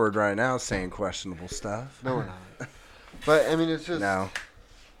drudging forward right now saying questionable stuff. no, we're not. But I mean, it's just No.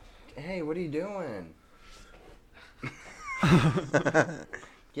 Hey, what are you doing?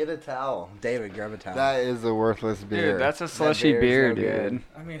 Get a towel. David, grab a towel. that is a worthless beer. Dude, that's a slushy beer is beer, no good. dude.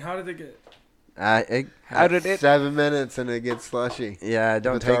 I mean, how did it get? How did it? 7 minutes and it gets slushy. Yeah, it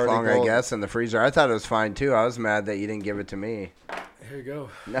don't It's take already long, I cold. guess, in the freezer. I thought it was fine, too. I was mad that you didn't give it to me. Here you go.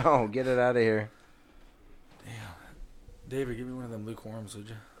 No, get it out of here. David, give me one of them lukewarms, would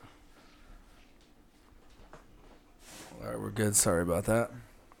you? All right, we're good. Sorry about that.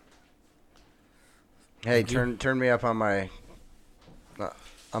 Hey, Thank you. turn me up on my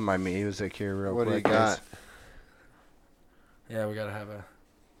music here real What do quick. you got? Yeah, we gotta have a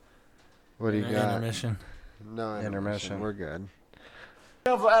What do you got? intermission. No Intermission. We're good.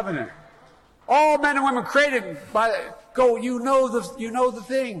 Self-evident. All men and women created by go. You know the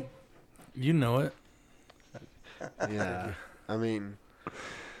thing. You know it. Yeah. I mean,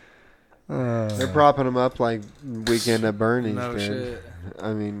 they're propping him up like Weekend at Bernie's, No dude. shit.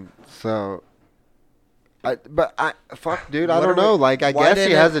 I mean, so. Fuck, dude. I What don't are know. we- Like, I why guess he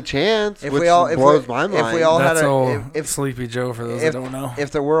didn't has it- a chance, If which we all, if blows we, my mind. if we all That's had old a, if Sleepy Joe for those if, that don't know.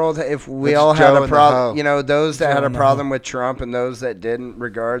 if the world, if we It's all Joe had a and the problem, hoe. you know, those that Joe had a and the problem with Trump and those that didn't,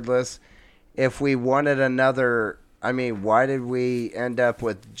 regardless, if we wanted another, I mean, why did we end up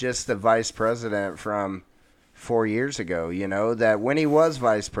with just the vice president from 4 years ago? You know, that when he was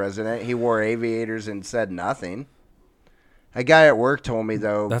vice president, he wore aviators and said nothing. A guy at work told me,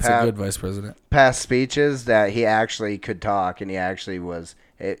 though, That's a good vice president. past speeches that he actually could talk, and he actually was.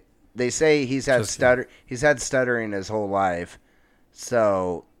 They say he's had stuttering his whole life,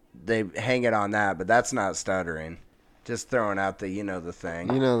 so they hang it on that. But that's not stuttering. Just throwing out the the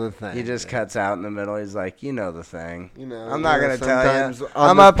thing. You know the thing. He just cuts out in the middle. He's like, the thing. I'm you not know, gonna tell sometimes you. on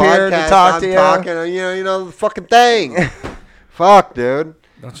I'm this up here to podcast, talk I'm to you. talking, you know the fucking thing. Fuck, dude.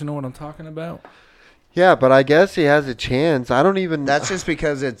 Don't you know what I'm talking about? Yeah, but I guess he has a chance. I don't even. That's just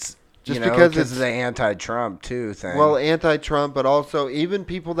because it's Just because it's of the anti-Trump too thing. Well, anti-Trump, but also even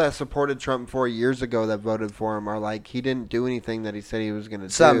people that supported Trump 4 years ago that voted for him are like, he didn't do anything that he said he was going to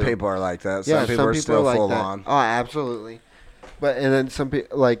do. some people are like that. Some people are still like full that. on. Oh, absolutely. But and then some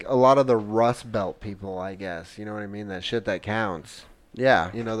people, like a lot of the Rust Belt people, I guess. You know what I mean? That shit that counts.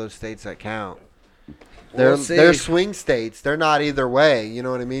 Yeah. You know, those states that count. We'll They're see. swing states. They're not either way. You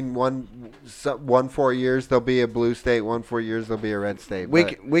know what I mean? One 4 years they'll be a blue state. 1 4 years they'll be a red state.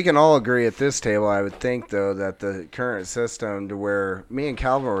 We can all agree at this table, I would think, though, that the current system to where me and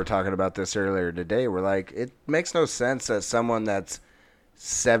Calvin were talking about this earlier today, we're like, it makes no sense that someone that's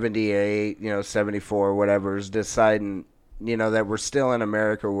 78, 74, whatever, is deciding, that we're still in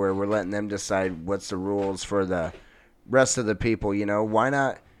America where we're letting them decide what's the rules for the rest of the people, Why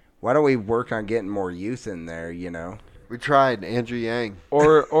not? Why don't we work on getting more youth in there, we tried Andrew Yang.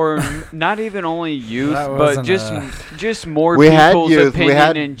 Or not even only youth, That but wasn't just more We had people's youth. opinion We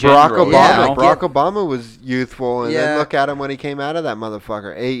had in Barack general. Obama. Yeah, you know? Barack Obama was youthful, and Yeah. then look at him when he came out of that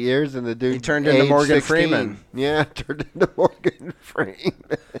motherfucker. 8 years, and the dude He turned into aged Morgan 16. Freeman. Yeah, turned into Morgan Freeman.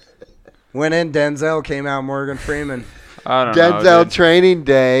 When in Denzel came out Morgan Freeman. I don't know. Denzel dude. Training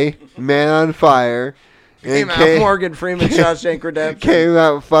Day, Man on Fire. Came and out Morgan Freeman, Shawshank Redemption. Came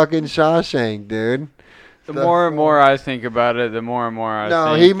out fucking Shawshank, dude. The more and more I think about it, the more and more I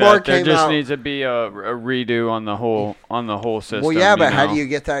No, think he more that there came just out- needs to be a redo on the whole system. Well, yeah, but you how know? do you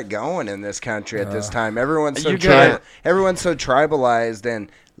get that going in this country at this time? Everyone's so You can't. everyone's so tribalized and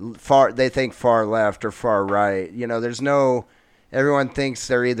far. They think far left or far right. There's no. Everyone thinks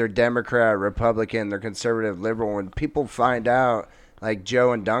they're either Democrat, Republican, they're conservative, liberal. When people find out, like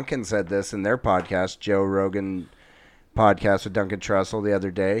Joe and Duncan said this in their podcast, Joe Rogan podcast with Duncan Trussell the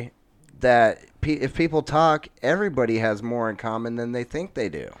other day, that if people talk, everybody has more in common than they think they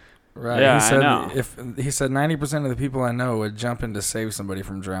do. Right. Yeah, he said I know. if he said 90% of the people I know would jump in to save somebody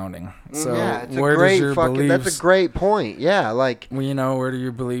from drowning. So yeah, it's a where does great your fucking. beliefs? That's a great point. Yeah, like Well, where do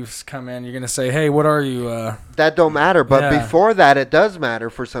your beliefs come in? You're gonna say, "Hey, what are you?" that don't matter. But Yeah. before that, it does matter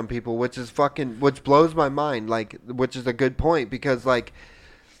for some people, which blows my mind. Like, which is a good point because like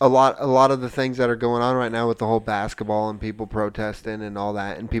a lot of the things that are going on right now with the whole basketball and people protesting and all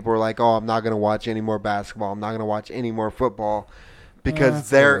that, and people are like, "Oh, I'm not gonna watch any more basketball. I'm not gonna watch any more football." Because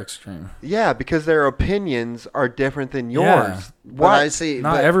That's a little they're extreme. because their opinions are different than yours. Yeah. But I see.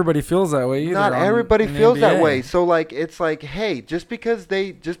 Not but- everybody feels that way either. Not on- everybody in the feels that NBA. way. So like it's like, hey, just because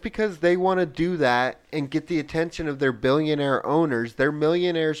they want to do that and get the attention of their billionaire owners, they're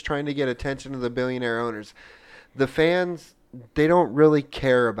millionaires trying to get attention of the billionaire owners. The fans, they don't really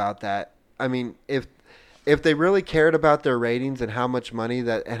care about that. I mean, if they really cared about their ratings and how much money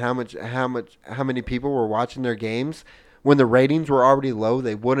that and how many people were watching their games, when the ratings were already low,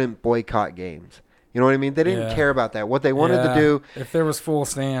 they wouldn't boycott games. You know what I mean? They didn't Yeah. care about that. What they wanted to Yeah. do, If there was full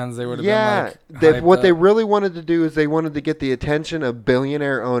stands, they would have yeah, been like, what hyped they up. really wanted to do is they wanted to get the attention of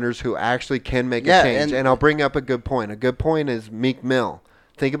billionaire owners who actually can make Yeah, a change. and- And I'll bring up a good point. A good point is Meek Mill.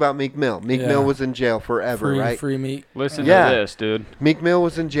 Think about Meek Mill. Meek Yeah. Mill was in jail forever, free, right? free meat. Listen Yeah. to this, dude. Meek Mill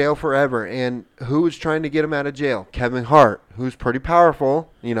was in jail forever, and who was trying to get him out of jail? Kevin Hart, who's pretty powerful,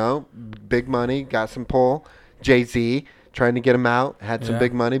 big money, got some pull. Jay-Z, trying to get him out, had some Yeah.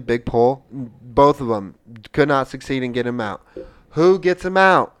 big money, big pull. Both of them could not succeed in getting him out. Who gets him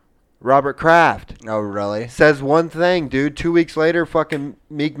out? Robert Kraft. Oh, really? Says one thing, dude. 2 weeks later, fucking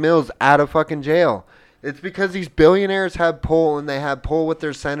Meek Mill's out of fucking jail. It's because these billionaires have pull, and they have pull with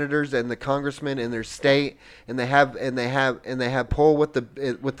their senators and the congressmen in their state, and they have pull with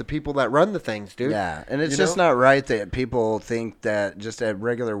the people that run the things, dude. Yeah, and it's You just know? not right that people think that just a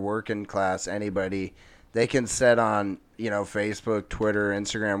regular working class anybody they can set on Facebook, Twitter,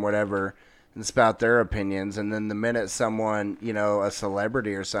 Instagram, whatever, and spout their opinions, and then the minute someone a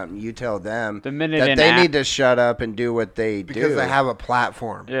celebrity or something, you tell them The minute that an they act- need to shut up and do what they Because do they have a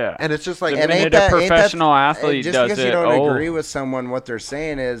platform. Yeah. And it's just like, The And minute ain't a that professional ain't that, athlete just does because it, you don't oh. agree with someone what they're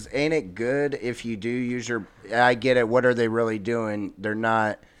saying is ain't it good if you do use your I get it, what are they really doing? They're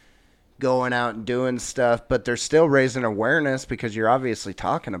not going out and doing stuff, but they're still raising awareness because you're obviously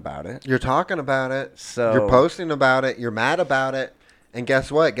talking about it. You're talking about it. So You're posting about it. You're mad about it. And guess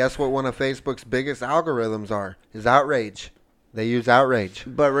what? Guess what one of Facebook's biggest algorithms is outrage. They use outrage.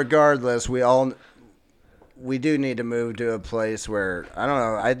 But regardless, we do need to move to a place where, I don't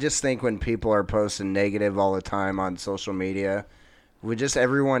know, I just think when people are posting negative all the time on social media,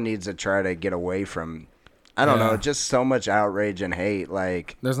 everyone needs to try to get away from, I don't know, just so much outrage and hate.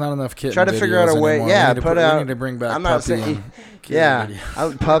 Like, There's not enough kitten try to figure out a videos way. anymore. Yeah, we need to out. We need to bring back I'm not puppy saying. and kitten Yeah,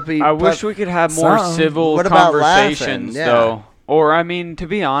 videos. puppy. I wish we could have more Some. civil What about conversations, laughing? Yeah. though. Or, I mean, to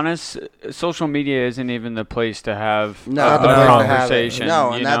be honest, social media isn't even the place to have No, a not the place to have it. conversation. No,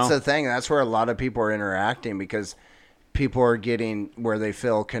 and you that's know? the thing. That's where a lot of people are interacting because people are getting where they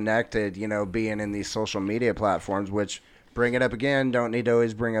feel connected, being in these social media platforms, which, bring it up again, don't need to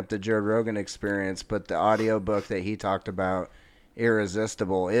always bring up the Joe Rogan Experience, but the audio book that he talked about,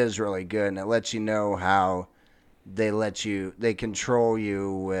 Irresistible, is really good, and it lets you know how they control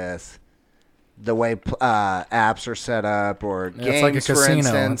you with the way apps are set up, or games, It's like a for casino.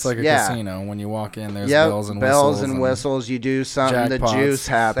 instance. It's like a casino. When you walk in, there's Yep, bells and whistles. You do something, the jackpots. juice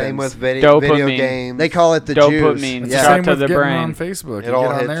happens. Same with video Dopamine. games. They call it the Dopamine. juice. It's Yeah. the Shot same to with the getting brain. on Facebook. It You all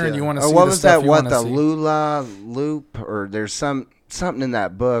get on hits there and you. you want to Or see what the was stuff that? you What wanna the see. Lula Loop? Or there's something in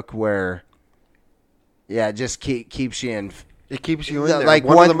that book where, yeah, it just keeps you in. It keeps you in The- there. like,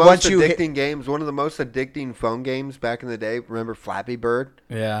 one of the most once you hit- addicting games, one of the most addicting phone games back in the day. Remember Flappy Bird?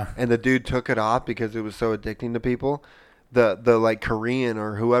 Yeah. And the dude took it off because it was so addicting to people. The like Korean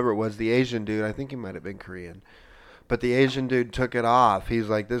or whoever it was, the Asian dude, I think he might have been Korean. But the Asian dude took it off. He's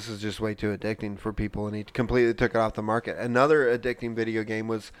like, this is just way too addicting for people, and he completely took it off the market. Another addicting video game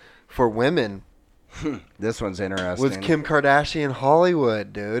was for women. This one's interesting. Was Kim Kardashian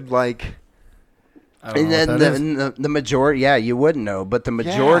Hollywood, dude. Like, I don't And know what then that is. the majority, yeah, you wouldn't know, but the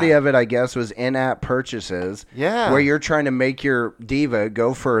majority of it, I guess, was in-app purchases. Yeah. Where you're trying to make your diva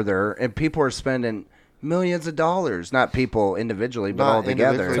go further, and people are spending millions of dollars. Not people individually, but Not all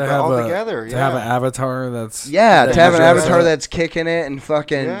together. individually, To but have all a- together, to have yeah. an avatar that's Yeah, that to have an measures avatar up. that's kicking it and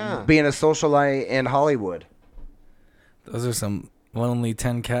fucking Yeah. being a socialite in Hollywood. Those are some lonely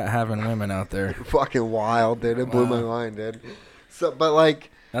 10 cat having women out there. fucking wild, dude. It blew my Wow. mind, dude. So, but like,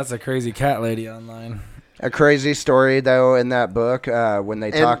 That's a crazy cat lady online. A crazy story though in that book when they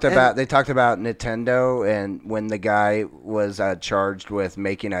talked about Nintendo, and when the guy was charged with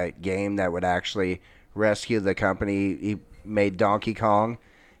making a game that would actually rescue the company. He made Donkey Kong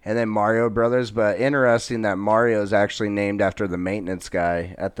and then Mario Brothers, but interesting that Mario is actually named after the maintenance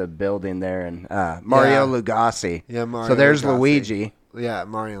guy at the building there, and Mario Lugosi. yeah, Mario. So there's Lugasi. Luigi. Yeah,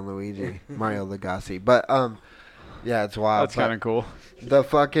 Mario and Luigi. Mario Lugasi. But yeah, it's wild. That's kind of cool. The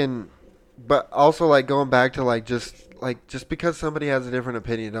fucking, but also like going back to just because somebody has a different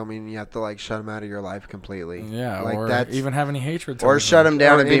opinion, don't mean you have to like shut them out of your life completely. Yeah, like or that's even have any hatred Or towards shut them. him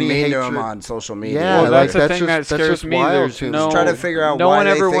down Or and be any mean to him hatred. on social media. Yeah, Well, like, that's the that's thing that just- that's scares just me. wild There's to me. no, Just try to figure out no why one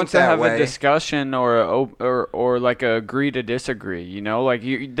they ever think wants to that have way. a discussion or like a agree to disagree. You know, like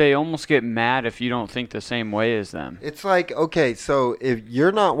they almost get mad if you don't think the same way as them. It's like, okay, so if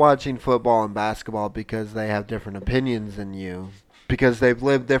you're not watching football and basketball because they have different opinions than you, because they've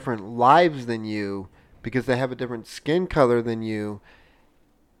lived different lives than you, because they have a different skin color than you,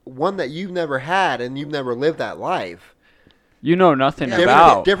 one that you've never had and you've never lived that life. You know nothing Different,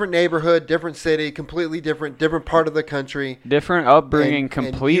 about different neighborhood, different city, completely different part of the country. different upbringing And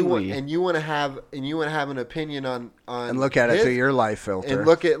completely. you want to have an opinion on and look at it his- through your life filter. and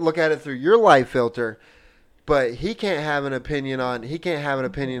look at it through your life filter. But he can't have an opinion on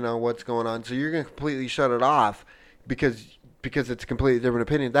what's going on. So you're gonna completely shut it off because it's a completely different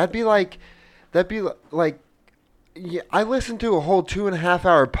opinion. That'd be like yeah, I listened to a whole 2.5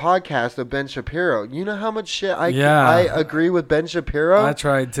 hour podcast of Ben Shapiro. You know how much shit I agree with Ben Shapiro? I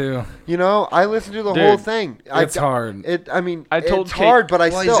tried to. You know, I listened to the Dude, whole thing. It's hard. I told it's Kate- hard, but well,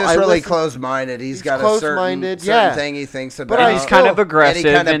 he's just really closed-minded. He's got a certain closed-minded, yeah. thing he thinks about. But and I he's still- kind of aggressive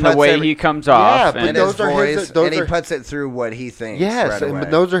kinda in the puts way every- he comes Yeah, off. but and And his those are his- voice, those and he are- puts it through what he thinks. yes, right and away.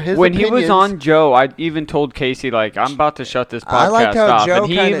 but those are his when opinions. he was on Joe, I even told Casey, like, I'm about to shut this I liked podcast how off. Joe And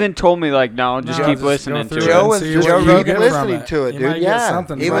he kinda- even told me, like, no, just No, keep go listening through to it Joe and was- see Joe what you Rogan get listening from to it, You dude. might get Yeah.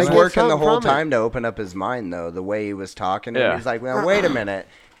 something He from was it. working the something whole from it. time to open up his mind, though. The way he was talking, Yeah. and he's like, "Well, wait a minute.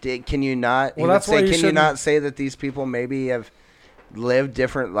 Can you not?" He Well, would that's why say, you "Can you shouldn't- not say that these people maybe have lived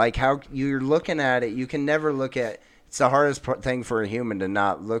different? Like how you're looking at it, you can never look at. It's the hardest thing for a human to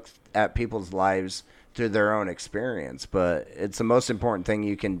not look at people's lives through their own experience. But it's the most important thing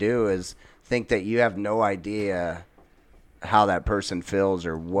you can do is think that you have no idea how that person feels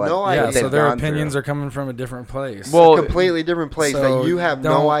or what. No what Yeah, idea. they've so their gone through. opinions are coming from a different place. Well, a completely different place so that you have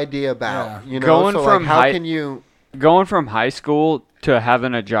don't- no idea about. yeah. You know, Going so from like, how high- can you? going from high school to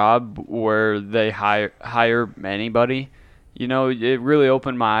having a job where they hire anybody, you know, it really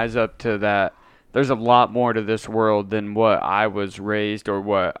opened my eyes up to that. There's a lot more to this world than what I was raised or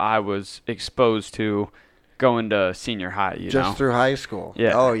what I was exposed to going to senior high. You Just know, through high school.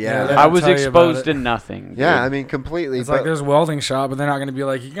 yeah. Oh yeah. Yeah, I I'll was tell you about exposed it. to nothing. Yeah, dude. I mean completely. it's but, like there's welding shop, but they're not going to be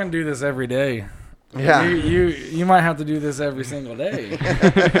like, you're going to do this every day. yeah. You might have to do this every single day.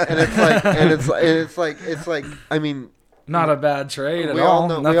 and it's like I mean, Not a bad trade at We all all.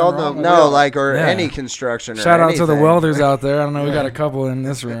 know- we Nothing all wrong know- with No, it. like or Yeah. any construction. Or Shout out to the anything. welders out there. I don't know. We got a couple in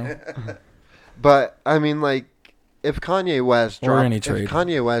this room. but I mean like if Kanye West Or any dropped trade. if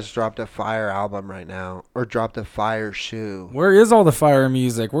Kanye West dropped a fire album right now or dropped a fire shoe. Where is all the fire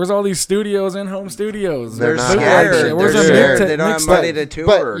music? Where's all these studios, in-home studios? They're not Bootleg scared. shit? They're Where's the scared. mixtape- They don't have mixtape? money to tour.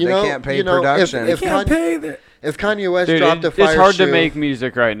 But, you they know- can't pay you know, if- production. if They can't Kanye- pay the. If Kanye West Dude, dropped a fire it's hard shoe, to make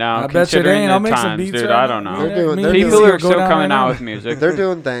music right now. I bet you it considering ain't. I'll the make some times, beats dude. right I now. don't know. They're doing- Me they're and People Easy are will go still down coming right out now. with music. they're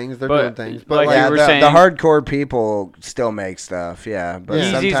doing things. They're But, doing things. But like, like, you yeah, were the saying- hardcore people still make stuff. Yeah, but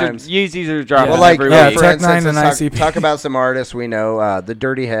Yeah. sometimes. Yeezys are dropping Well, like every yeah, week. for Tech Nine instance, and let's ICP. talk about some artists we know. The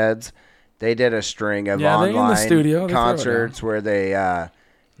Dirty Heads, they did a string of Yeah, they're in the online studio. They throw it concerts where they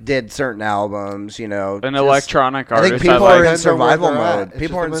did certain albums. You know, An just- electronic I artist. think people like. are in Depends on where survival they're at. mode. It's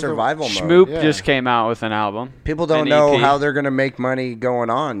People are in just depends on- survival mode. Schmoop Yeah. just came out with an album. People don't an know EP. how they're going to make money going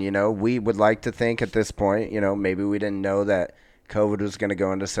on. You know, we would like to think at this point, you know, maybe we didn't know that COVID was going to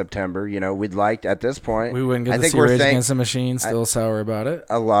go into September. You know, we'd like at this point. We wouldn't get I to think see we're Rage thank- Against the Machine. Still sour about it.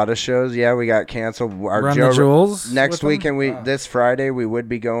 a lot of shows. Yeah, we got canceled. Our Run Joe the Jewels next with weekend. them? Oh. This Friday we would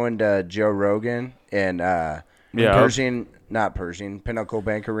be going to Joe Rogan and Yeah. Pinnacle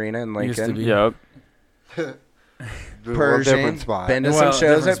Bank Arena in Used to Lincoln. be. Yep. Pershing, different spot. been to Well, some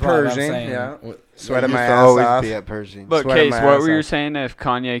shows different at spot, I'm Pershing. saying. Yeah, What- sweating Used my to ass always off. be at Pershing. But Sweating Case, my what ass were you off. saying if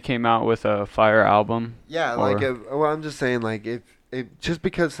Kanye came out with a fire album? Yeah, Or- like well, I'm just saying, like if just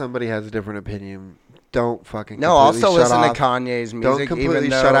because somebody has a different opinion, don't fucking No, I'll completely still shut listen off. to Kanye's music. Don't completely even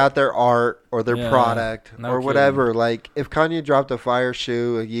though shut out their art or their Yeah, product no or kidding. whatever. Like if Kanye dropped a fire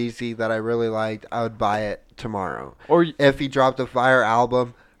shoe, a Yeezy that I really liked, I would buy it tomorrow. Or If he dropped a fire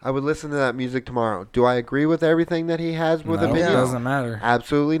album, I would listen to that music tomorrow. Do I agree with everything that he has with No, it opinions? doesn't matter.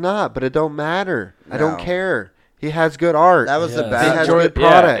 Absolutely not. But it don't matter. I don't No. care. He has good art. That was the Yes. he bad. has Enjoy- good yeah,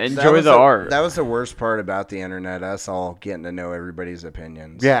 products. and- That enjoy was the art. That was the worst part about the internet. Us all getting to know everybody's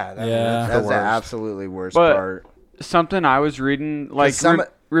opinions. Yeah, Yeah. that's that's the the worst. absolutely worst But- part. something I was reading, like, some-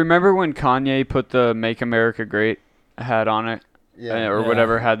 remember when Kanye put the "Make America Great" hat on it, Yeah. or Yeah.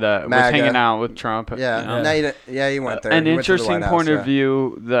 whatever, had that was MAGA. hanging out with Trump? Yeah, you know? no, you went there. An You went to the interesting White point House, of yeah.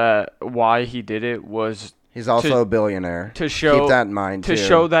 view that why he did it was He's also to- a billionaire. to show Keep that in mind to too.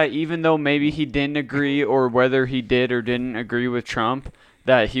 show that even though maybe he didn't agree or whether he did or didn't agree with Trump,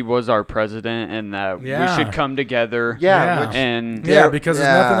 that he was our president and that Yeah. we should come together. Yeah, Yeah. which- And Yeah, Yeah, because yeah.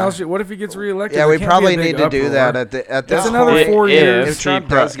 there's nothing else. What if he gets reelected? Yeah, There we can't be a probably big need to do that uproar. at this That's point. another 4 If years. If Trump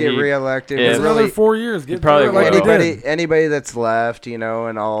does get reelected, if- It's we another really 4 years. Get probably through it like will. he anybody did. anybody that's left, you know,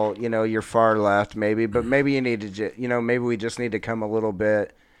 and all, you know, you're far left maybe, but maybe you need to, you know, maybe we just need to come a little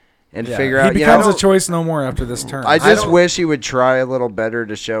bit and Yeah. figure he out. You becomes know, a choice no more after this term. I just don't- wish he would try a little better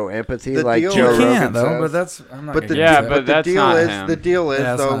to show empathy, The like deal Joe is- he Rogan can't though, says. but that's I'm not. But the gonna Yeah, get to but it. that's deal not is him. the deal is Yeah,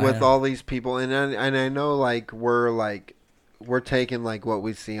 that's though not with him. all these people, and I know like we're taking like what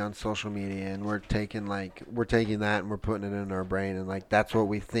we see on social media, and we're taking that and we're putting it in our brain, and like that's what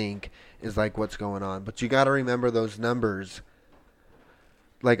we think is like what's going on. But you got to remember those numbers.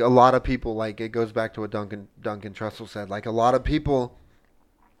 Like a lot of people, like it goes back to what Duncan Trussell said. Like a lot of people,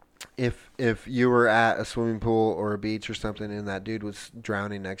 if you were at a swimming pool or a beach or something and that dude was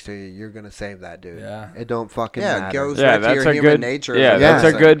drowning next to you, you're gonna save that dude. Yeah. It don't fucking Yeah, it matter. goes Yeah, right to that's your a human good nature. Yeah, as that's a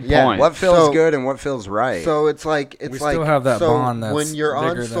person. good Yeah. point. What feels So- good and what feels right. So it's like We still have that so bond that's when you're on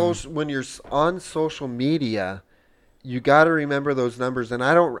bigger than- on social media, you got to remember those numbers. And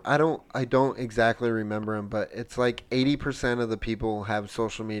I don't exactly remember them, but it's like 80% of the people have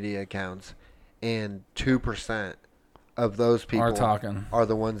social media accounts, and 2% of those people Are talking. are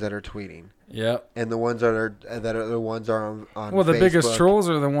the ones that are tweeting. Yep. And the ones that are the ones are on Well, the biggest Facebook. trolls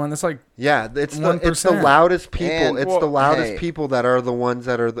are the one that's like Yeah, it's the 1%. loudest people. And- It's well, the loudest hey. people that are the ones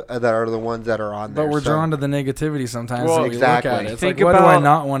that are the ones that are on there. But we're So- drawn to the negativity sometimes. Well, so we exactly. look at it. It's Think like, what do I about-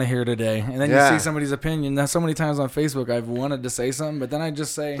 not want to hear today? And then Yeah. you see somebody's opinion. Now, so many times on Facebook, I've wanted to say something, but then I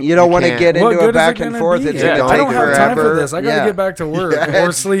just say, you don't You want to can't. get what into a good is back it and gonna forth. be? It's Yeah, gonna I don't take have time for forever. this. I got to Yeah. get back to work Yeah.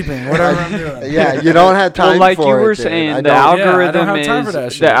 or sleeping, whatever I'm doing. Yeah, you don't have time Well, like for you were it, dude. saying, I the don't- I don't algorithm have time for that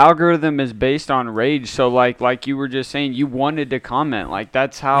is shit. the algorithm is based on rage. So like you were just saying, you wanted to comment. Like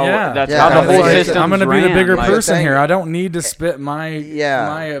that's how Yeah. that's Yeah, how the that's whole like- system. I'm gonna be the bigger Like- person Thing- here. I don't need to spit my Yeah.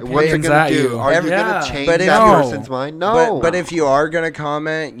 my What's it opinions gonna at do? you. Are you Yeah. gonna change But if that you- person's mind? No. But if you are going to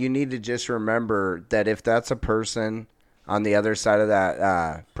comment, you need to just remember that if that's a person on the other side of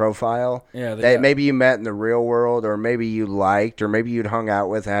that profile Yeah, they that got- maybe you met in the real world, or maybe you liked, or maybe you'd hung out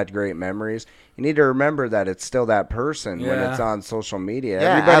with, had great memories, you need to remember that it's still that person when Yeah. it's on social media.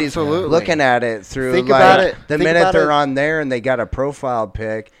 Yeah, Everybody's absolutely. looking at it through Think like about it. the Think minute about they're it. on there and they got a profile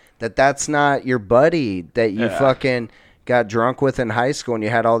pic, that's not your buddy that you Yeah. fucking got drunk with in high school and you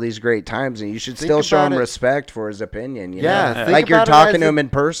had all these great times, and you should Think still show about him it. respect for his opinion. You Yeah, know? think Like you're about it talking as to a- him in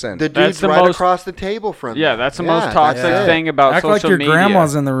person. the That's dude's the right most- across the table from you. Yeah, that's the Yeah, most toxic it. thing about Act social like your media.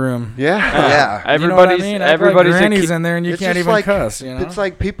 grandma's in the room. Yeah. Yeah. You know what I Everybody's mean? Act like everybody's a granny's key- in there and you It's can't just even like- cuss. You know, It's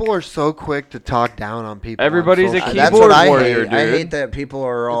like people are so quick to talk down on people. on Everybody's a social keyboard That's what I warrior, hate. I dude. hate that people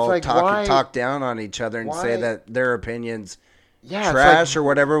are all like, why- talk down on each other and say why- that their opinions Yeah, it's trash like- or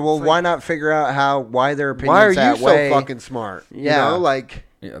whatever. Well, it's like- why not figure out why their opinions Why are you that so way? fucking smart? Yeah. You know, like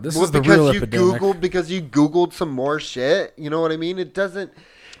yeah, this well, is the because real you epidemic. googled some more shit. You know what I mean? It doesn't.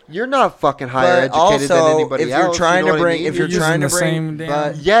 You're not fucking higher But educated also, than anybody if else. you're trying you know to what I bring, mean? if you're You're trying to using the bring, same damn-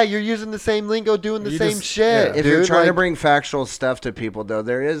 but yeah, you're using the same lingo, doing the You same just- shit. yeah. if you're dude, trying to like- bring factual stuff to people, though,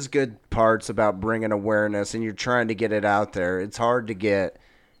 there is good parts about bringing awareness, and you're trying to get it out there. It's hard to get,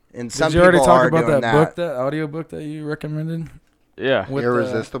 and some Did you already people talk are about doing that book, that audio book that you recommended? Yeah, With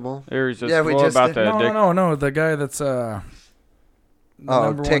irresistible. irresistible Yeah, we just about did- the No. The guy that's the Oh,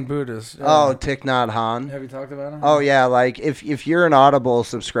 number Thich- one Buddhist. Oh, Thich Nhat Hanh. have you talked about him? Oh yeah, like if you're an Audible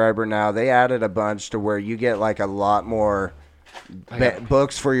subscriber now, they added a bunch to where you get like a lot more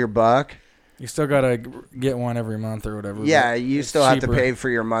books for your buck. You still gotta get one every month or whatever. Yeah, but you it's still have to cheaper. pay for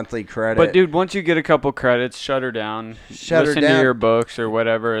your monthly credit. But dude, once you get a couple credits, shut her down. Shut her listen down. to your books or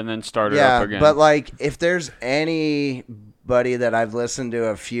whatever, and then start it yeah, up again. but like if there's anybody that I've listened to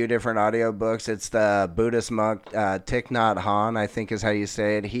a few different audiobooks, it's the Buddhist monk Thich Nhat Hanh, I think is how you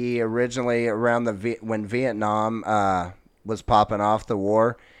say it. He originally around when Vietnam was popping off the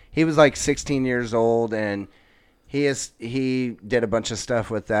war, he was like 16 years old, and he did a bunch of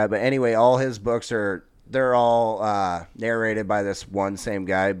stuff with that. But anyway, all his books they're all narrated by this one same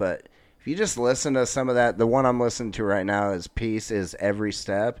guy. But if you just listen to some of that, the one I'm listening to right now is Peace is Every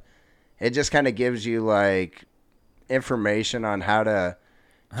Step. It just kind of gives you like information on how to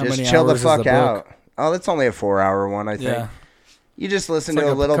How just many chill the hours is fuck the book? out. Oh, that's only a 4-hour one, I think. Yeah. You just listen It's to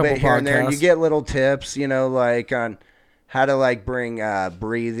like a a little bit couple here and there, and you podcasts. get little tips, like on how to like bring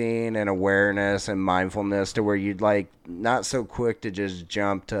breathing and awareness and mindfulness to where you'd like not so quick to just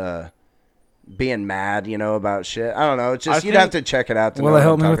jump to being mad, about shit. I don't know. It's just I you'd have to think- check it out. To Will know it what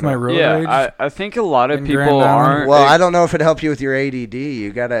help I'm me with talking my about. road rage? yeah, I think a lot of in people Grand Island? aren't. Well, I don't know if it'd help you with your ADD.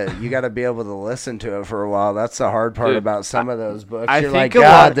 You gotta be able to listen to it for a while. That's the hard part Dude, about some of those books. I You're think like, a lot-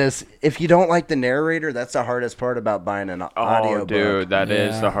 God, this. If you don't like the narrator, that's the hardest part about buying an audio Oh, book. dude, that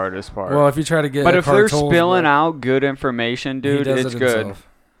is Yeah. the hardest part. Well, if you try to get but a if they're Cartol's spilling book, out good information, he dude, does it's it good. himself.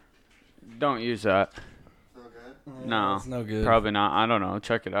 Don't use that. No, It's no good. probably not. I don't know.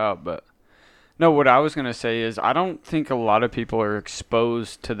 Check it out, but no. What I was gonna say is, I don't think a lot of people are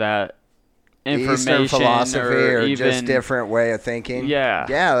exposed to that information Eastern philosophy or even just different way of thinking. Yeah,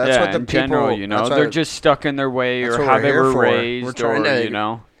 Yeah, that's what the in people. general, that's they're what just stuck in their way that's or what how we're they here were for. We're raised, trying or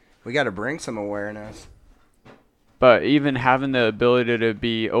to- we got to bring some awareness. But even having the ability to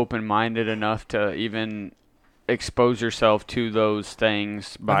be open-minded enough to even expose yourself to those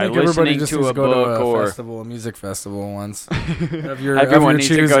things I by think everybody listening just to needs a to go book to a or festival, a music festival once. of Everyone your needs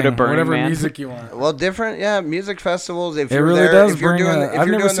to go choosing, to Burning whatever Man. music you want. Well, different, music festivals. If It you're really there, does if you're bring doing, a. if I've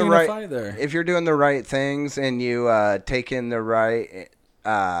you're never doing the seen right, a fight there. if you're doing the right things and you take in the right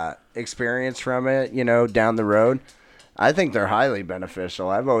experience from it, down the road, I think they're highly beneficial.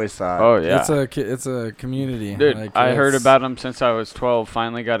 I've always thought. oh yeah. It's a community. Dude, Like, I heard it's- about them since I was 12.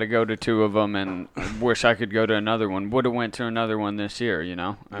 Finally got to go to 2 of them, and wish I could go to another one. Would have went to another one this year, I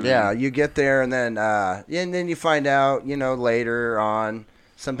mean, Yeah, you get there and then you find out, later on.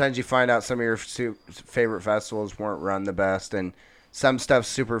 Sometimes you find out some of your favorite festivals weren't run the best, and some stuff's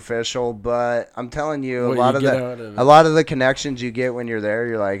superficial. But I'm telling you, What a lot you of get out of it. a lot of the connections you get when you're there,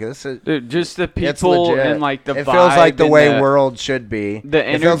 you're like, this is. Dude, just the It's people legit. and like the it vibe feels like the and way world should be. the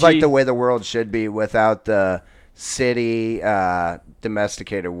It feels like energy- the way the world should be without the city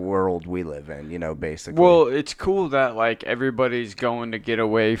domesticated world we live in. Basically. Well, it's cool that like everybody's going to get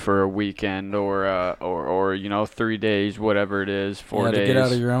away for a weekend or 3 days, whatever it is, 4 to days. get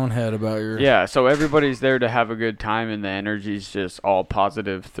out of your own head about your. Yeah, so everybody's there to have a good time, and the energy's just all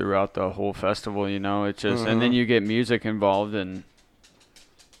positive throughout the whole festival. It's just, and then you get music involved, and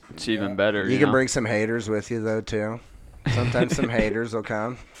it's even better. You can know? bring some haters with you though too. Sometimes some haters will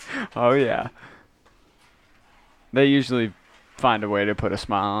come. Oh yeah. They usually find a way to put a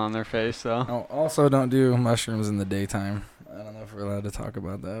smile on their face, though. Oh, also, don't do mushrooms in the daytime. I don't know if we're allowed to talk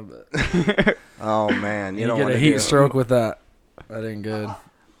about that, but Oh man, you you don't get want a to heat stroke with that. That ain't good.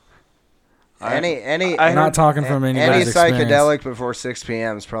 Any I'm not talking from any anybody's psychedelic before 6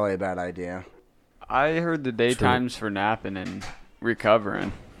 p.m. is probably a bad idea. I heard the daytimes for napping and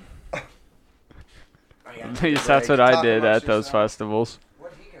recovering. At least that's what I did at those festivals.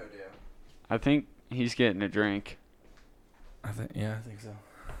 What'd he go do? I think he's getting a drink. I think so.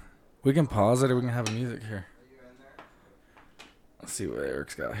 We can pause it or we can have music here. Let's see what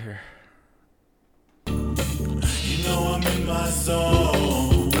Eric's got here.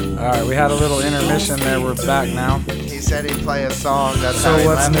 Alright, we had a little intermission there. We're back now. He said he'd play a song. That's So how he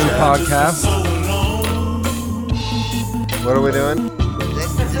what's left new it. podcast? What are we doing?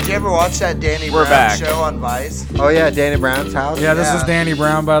 Did you ever watch that Danny We're Brown back. show on Vice? Oh yeah, Danny Brown's house. Yeah, this is Yeah. Danny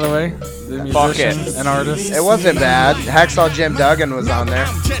Brown, by the way, the Fuck musician it. and artist. It wasn't bad. Hacksaw Jim Duggan was on there.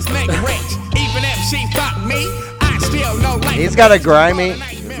 He's got a grimy.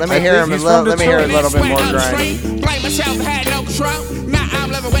 Let me hear him. he's from Let me hear a Detroit. little bit more grimy.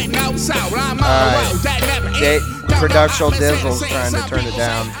 Production Dizzle's trying to turn it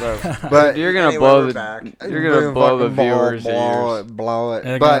down. So. But You're gonna Anyway, blow we're the back. you're gonna blow the viewers' blow ears. it, blow it.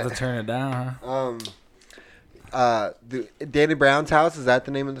 Yeah, gonna have to But turn it down, huh? Danny Brown's house, is that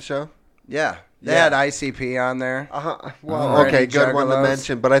the name of the show? Yeah, they Yeah. had ICP on there. Well, Alrighty, okay, good one to Juggalos.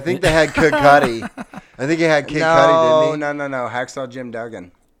 mention. But I think they had Kid Cudi. I think he had Kid Cudi, didn't he? No. Hacksaw Jim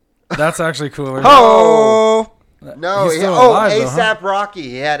Duggan. That's actually cooler. Oh, No, He's he, still alive, though, ASAP Rocky.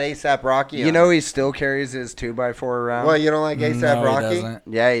 He had ASAP Rocky. you on. know he still carries his 2x4 around. Well, you don't like ASAP No, he Rocky? doesn't.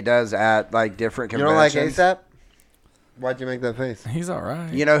 Yeah, he does at like different You don't like conventions. ASAP? Why'd you make that face? He's all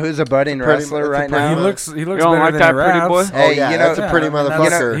right. You know who's a budding It's a pretty- wrestler it's a right pretty- now? He looks You don't better like than that he pretty raps. boy? Hey, Oh, yeah, you know, that's a pretty I mean,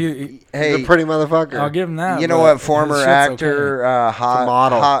 motherfucker. He's hey, He's a pretty motherfucker. I'll give him that. you know but what his former shit's actor,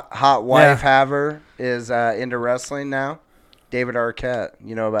 model. hot wife Yeah. haver is into wrestling now? David Arquette.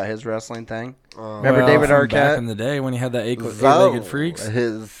 You know about his wrestling thing? Remember Well, David from back Arquette? in the day when he had that eight-legged So, freaks.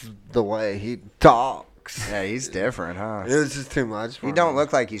 the way he talks. Yeah, he's different, huh? It was just too much. For He don't me.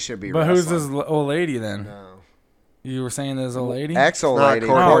 look like he should be But who's wrestling. this old lady then? No. You were saying this old lady? Ex-old It's not lady,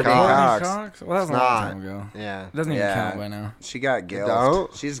 Courtney Courtney Cox. Cox. Well, that was a It's long not. time ago. Yeah. Doesn't even Yeah. count by now. She got gilfed.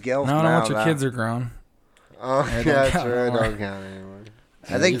 Don't? She's gilfed No, now. once your though. kids are grown. Oh, Yeah, yeah, don't count sure. anymore. Don't count anymore.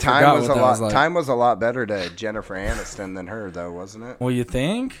 I think You time forgot was a what that lot. was like. Time was a lot better to Jennifer Aniston than her, though, wasn't it? Well, you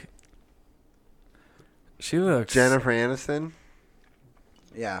think? She looks. Jennifer Aniston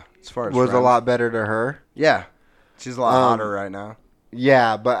Yeah, as far as was a runs. lot better to her. Yeah, she's a lot Um, hotter right now.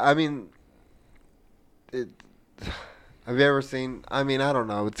 Yeah, but I mean, have you ever seen? I mean, I don't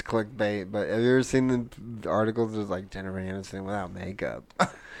know. It's clickbait, but have you ever seen the articles? There's like Jennifer Aniston without makeup.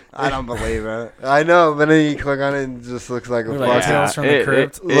 I don't believe it. I know, but then you click on it and it just looks like a Look like fucking. Tales from the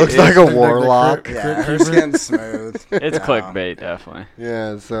Crypt. Looks like a warlock. Yeah, her skin's smooth. It's No. clickbait, definitely.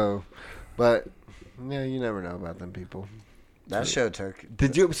 Yeah, so, but yeah, you never know about them people. That show took.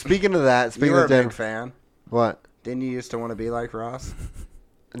 Did you? Speaking of that, You speaking were a of big Jennifer, fan. what? Didn't you used to want to be like Ross?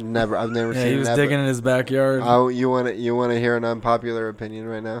 Never. I've never Yeah, seen he was that. digging in his backyard. Oh, you want to hear an unpopular opinion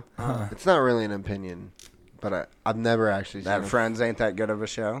right now? Huh. It's not really an opinion, but I've never actually That seen. Friends ain't that good of a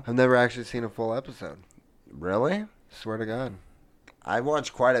show. I've never actually seen a full episode. Really? Swear to God. I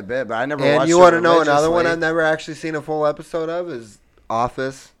watched quite a bit, but I never And watched you it want to know another one religiously. I've never actually seen a full episode of is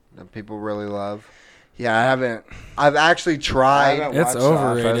Office that people really love. Yeah, I haven't. I've actually tried. haven't It's watched The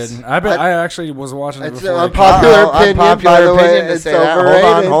overrated. Office. I actually was watching it It's before. an it came unpopular out. opinion, unpopular by the way. opinion to It's say that.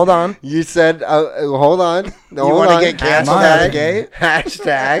 overrated. Hold on. You said, hold on. You want to get canceled out of the gate?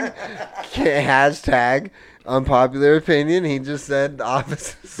 Hashtag unpopular opinion. He just said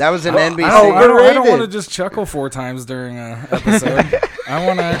Office. That was an I NBC. don't Overrated. want to just chuckle 4 times during an episode. I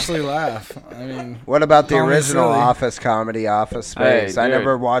want to actually laugh. I mean, What about the Call me original silly. Office comedy, Office Space? Hey, I dude.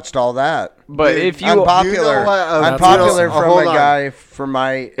 never watched all that. But Dude, if you Unpopular. You know what? Unpopular That's from hold a on. guy from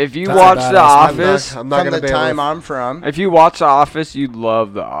my if you That's a watch badass The Office, I'm not from gonna the be able time to- I'm from. if you watch The Office, you'd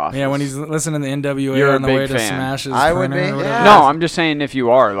love The Office. yeah, when he's listening to NWA You're a on the big way to fan. smash his I would printer be, or yeah. whatever. No, I'm just saying if you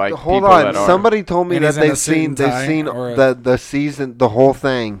are like Hold people on. that are. Somebody told me And that he's in a they've suit and tie seen or a- the season, the whole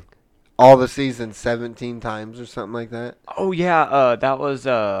thing, all the seasons 17 times or something like that. Oh yeah, that was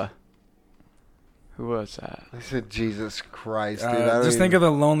who was that? I said, Jesus Christ, dude. I don't Just think even-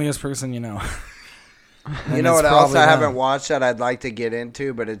 of the loneliest person you know. You know what else I haven't watched that I'd like to get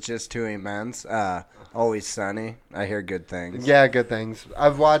into, but it's just too immense? Always Sunny. I hear good things. Yeah, good things.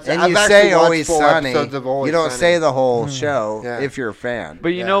 I've watched. And I've you actually say watched Always full Sunny. episodes of Always You don't Sunny. say the whole show Yeah. if you're a fan. But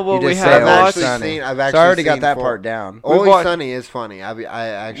you know what You we just say have I've Always watched? actually Sunny. seen. I've So I actually already got seen that full- part down. Always watched- Sunny is funny. I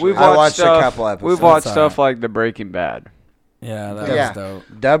actually. We've I watched watched a stuff, couple episodes. We've watched That's stuff all like The Breaking Bad. Yeah, that Yeah. was dope.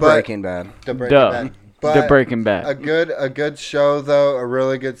 The But- Breaking Bad. The Breaking Duh. Bad. The But Breaking Bad. a good show though, a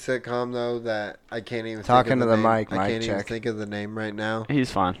really good sitcom though that I can't even Talking think of to the name. mic, I mic can't even check. think of the name right now.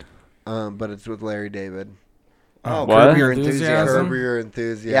 He's fine. But it's with Larry David. Oh, What? Curb Your Enthusiasm? Enthusiasm. Curb Your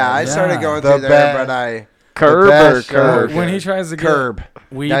Enthusiasm. Yeah, I Yeah. started going The through there, best. but I Curb or best show. curb? When he tries to get Curb.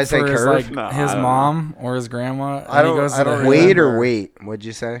 weed Did I say for his, curve? like, No, I his don't mom or his grandma, and I don't- he goes I to don't the know. Weed or remember. wheat? What'd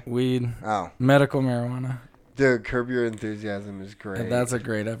you say? weed, Oh, medical marijuana. Dude, Curb Your Enthusiasm is great. That's a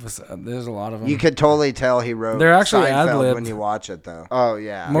great episode. There's a lot of them. you could totally tell he wrote. They're actually Seinfeld ad-libbed. when you watch it, though. Oh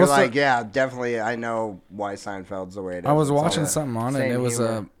yeah. Mo- You're Most like, of- yeah, definitely. I know why Seinfeld's the way it is. I was It's all watching that something on it. same And it was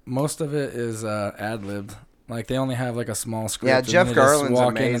humor. most of it is ad libbed. Like they only have like a small script. Yeah, and Jeff they just Garland's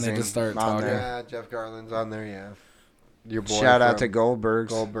walk in and amazing they just start on talking. there. Yeah, Jeff Garland's on there. Yeah. Your boy. Shout out to from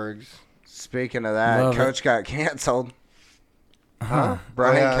Goldberg's. Goldberg's. Speaking of that, Love it. Coach got canceled. Huh?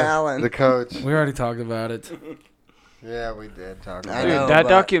 Brian Oh, yeah, Callen. the coach. We already talked about it. Yeah, we did talk I about Dude, know, it. that but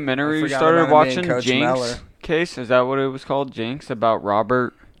documentary I you forgot started about him being watching, Coach Jinx Meller. case, is that what it was called? Jinx about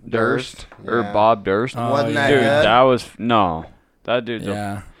Robert Durst, or yeah. Bob Durst? Oh, Wasn't that yeah. Dude, good? that was no. That dude's a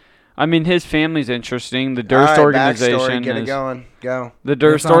Yeah. I mean, his family's interesting. The All Durst right, organization backstory, get it is going. Go. the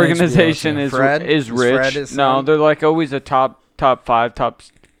Durst It's on HBO organization too. is Fred? is Is rich. Fred his No, son? they're like always a top five,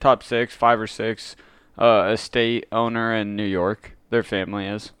 top six, 5 or 6 estate owner in New York. Their family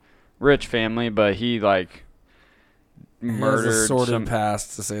is rich family, but he like He has a murdered sordid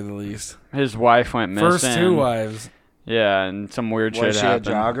past, to say the least. his wife went missing. First two wives. Yeah, and some weird Was shit she a happened.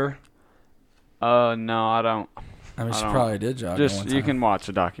 jogger? No, I don't. I mean, I she don't- probably did jog. Just one you time. can watch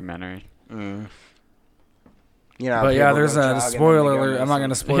the documentary. Mm. You know, how But yeah, people there's go a jogging and spoiler they go alert. I'm not missing.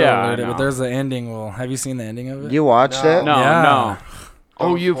 gonna spoil Yeah, I alert it, know. but there's the ending. Well, have you seen the ending of it? You watched No. it? No, Yeah. no. Oh,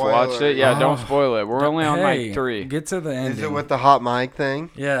 Don't you've spoil watched it? it. Yeah, don't Oh. spoil it. We're only on Hey, like 3. Get to the ending. Is it with the hot mic thing?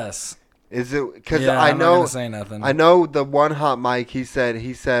 Yes. Is it because Yeah, I I'm not know gonna say nothing. I know the one hot mic. He said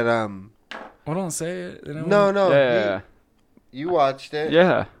Well, don't say it. You know? no Yeah, you watched it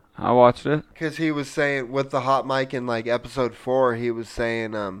yeah. I watched it. because he was saying with the hot mic in like episode 4 he was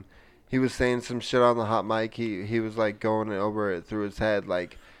saying some shit on the hot mic. He was like going over it through his head,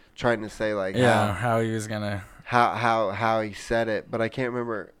 like trying to say like Yeah, how he was gonna. how he said it, but I can't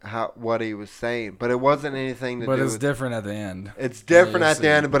remember what he was saying. But it wasn't anything to But do it's with. different at the end. It's different you'll at the see.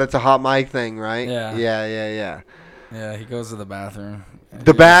 end, but it's a hot mic thing, right? Yeah. Yeah. Yeah, he goes to the bathroom.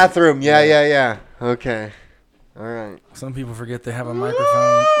 The bathroom. Yeah. Okay. All right. Some people forget they have a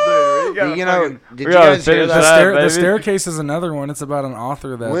microphone. You know, did you we gotta guys hear finish The, that? that. the baby. staircase is another one. It's about an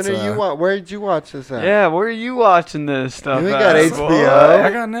author that's. When are you where did you watch this at? Yeah, where are you watching this stuff? We at, got boy? HBO.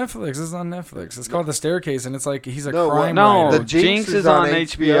 I got Netflix. This is on Netflix. It's called The Staircase, and it's like he's a No, crime No, writer. The Jinx, Jinx is is on on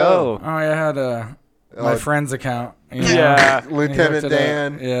HBO. Oh, I had my Oh, friend's account. you know. Yeah. He Lieutenant hooked it up.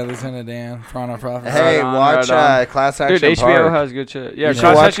 Dan. Yeah, Lieutenant Dan. Prawn Prophet. Hey, Right on, watch right on. Class Dude, Action HBO Park. has good shit. Yeah, You should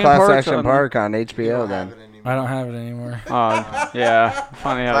Class watch Action Class Park's Action on- Park on You HBO don't then. have it anymore. I don't have it anymore. Oh, yeah.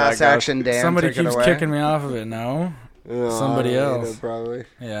 Funny how Class that goes. Action Dan Somebody took it keeps away. kicking me off of it. No. Oh, Somebody I don't else. either, probably.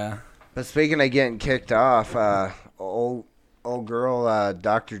 Yeah. But speaking of getting kicked off, old girl,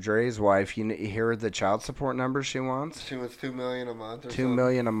 Dr. Dre's wife, you hear the child support number she wants? She was $2 million a month or $2 something.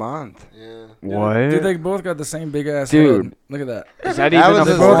 million a month. Yeah. What? Dude, they both got the same big ass Dude. head. Look at that. Is that That even was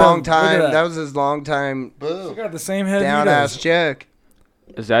a his both of them- long look at time. that. That was his long time She Boo. got the same head down he ass does. chick.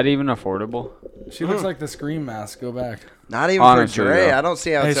 Is that even affordable? She looks like the Scream mask. Go back. Not even Honestly, for Dre. though. I don't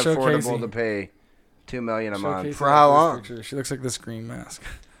see how Hey, it's show affordable Casey. to pay $2 million a Show month. Casey For that how first long? picture. She looks like the Scream mask.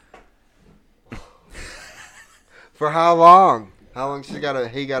 For how long? How long he got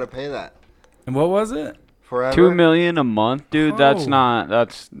to pay that? And what was it? Forever? $2 million a month, dude. That's Oh. not.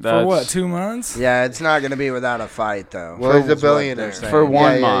 That's For what? 2 months? Yeah, it's not going to be without a fight, though. Well, he's a is what they're billionaire. saying. For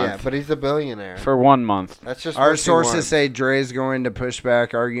one Yeah, month. but he's a billionaire. for 1 month. That's just Our what she sources wants. say Dre's going to push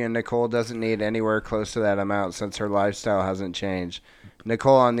back, arguing Nicole doesn't need anywhere close to that amount since her lifestyle hasn't changed.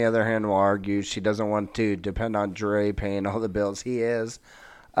 Nicole, on the other hand, will argue she doesn't want to depend on Dre paying all the bills he is.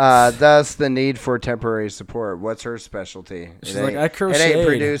 Thus, the need for temporary support. What's her specialty? She's It like, ain't- I It crocheted. ain't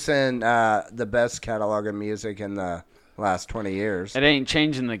producing the best catalog of music in the last 20 years. It ain't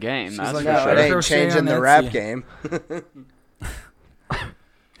changing the game. She's That's like, for "No, It sure. I ain't crochet changing on the rap Etsy." game.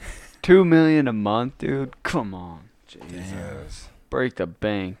 $2 million a month, dude. Come on, Jesus. break the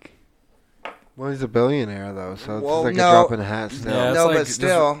bank. Well, he's a billionaire, though, so it's Well, just like no. a drop in the hat still. Yeah, it's No, like but just-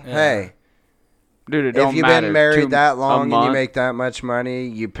 still, yeah. hey. Dude, it If don't you've matter. been married that A long and you month- make that much money,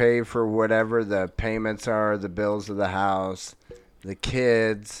 you pay for whatever the payments are, the bills of the house, the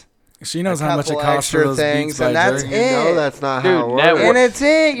kids, She knows a how much it couple costs for extra those things, beats by and that's Jerry. You know it. that's not Dude, how it net works. And it's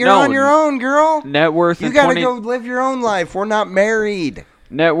it. You're No, on your own, girl. net worth You in got to 20 go live your own life. We're not married.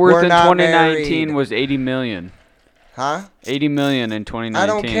 net worth we're in not 2019 married. was 80 million. Huh? 80 million in 2019. I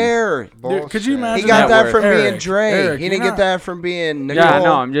don't care. Dude, could Bullshit. you imagine He got Net that worth. from being Eric, Dre. Eric, He you're didn't get not- that from being Nicole. Yeah, I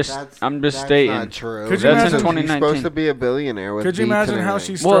know. I'm just That's stating. not true. Could you That's imagine- in 2019. He's supposed to be a billionaire with Could you beats imagine and how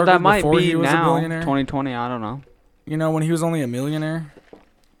everything. she Well, struggled that might before be he was a now. billionaire? 2020. I don't know. You know, when he was only a millionaire,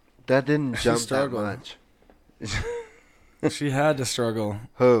 That didn't She jump that struggled. much. she had to struggle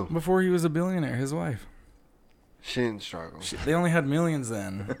Who? before he was a billionaire. His wife. She didn't struggle. They only had millions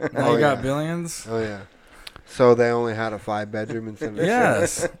then. Now Oh, you got yeah. billions. Oh yeah. So they only had a 5-bedroom instead of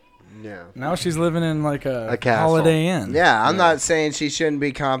Yes. 6. Yeah. Now she's living in like a castle. Holiday Inn. Yeah, I'm Yeah. not saying she shouldn't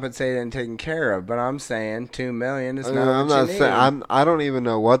be compensated and taken care of, but I'm saying $2 million is I not mean, I'm what not you saying need. I don't even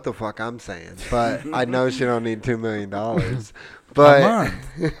know what the fuck I'm saying, but I know she don't need $2 million. A But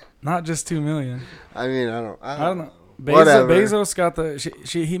month. Not just 2 million. I mean, I don't know. Whatever. Bezos got the.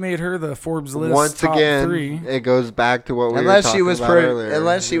 He made her the Forbes list. Once top again, 3. it goes back to what we were Unless talking she was about earlier.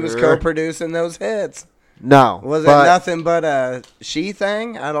 unless she was co-producing those hits. No, Was it but, nothing but a she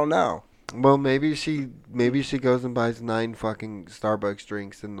thing? I don't know. Well, maybe she goes and buys 9 fucking Starbucks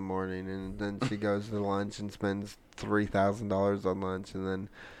drinks in the morning, and then she goes to lunch and spends $3,000 on lunch, and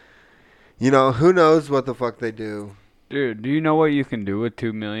then, who knows what the fuck they do. Dude, do you know what you can do with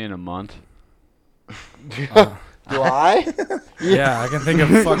 2 million a month? Do I? Yeah, I can think of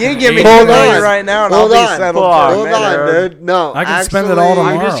fucking. You can give me eight Hold $2 things. million on. right now, and Hold I'll be on. settled Fuck. for a Hold minute. on, dude. No, I can spend it all actually,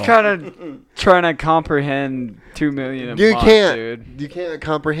 tomorrow. I'm just kind of trying to comprehend 2 million a You month, can't. dude. You can't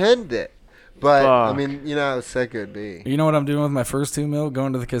comprehend it. But I Fuck. mean, how sick it would be. You know what I'm doing with my first 2 mil?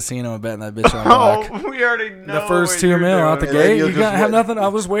 Going to the casino and betting that bitch on black. we already know. The first 2 mil out the And then gate. you'll You just can't have wait. nothing.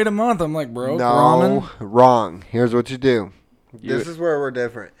 I'll just wait a month. I'm like, bro, No, ramen. wrong. Here's what you do. You- This is where we're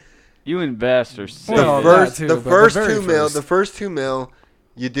different. You invest or sick. Well, The that too, the but the first very 2 mil, first. the first 2 mil,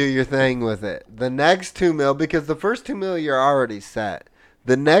 you do your thing with it. The next 2 mil, because the first 2 mil you're already set.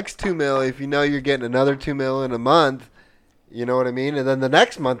 The next 2 mil, if you know you're getting another 2 mil in a month, you know what I mean. And then the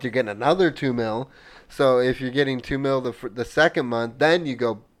next month you're getting another 2 mil. So if you're getting 2 mil the second month, then you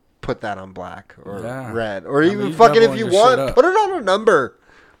go put that on black or Yeah. red, or I mean, even you fucking if doubling you your shit want, up. put it on a number.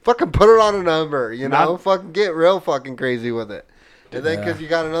 Fucking put it on a number. You know, Not- fucking get real fucking crazy with it. And then Yeah. because you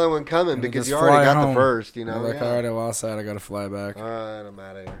got another one coming And because just you already fly got home. the first. You know, Like, yeah. all right, I lost that. I got to fly back. All right, I'm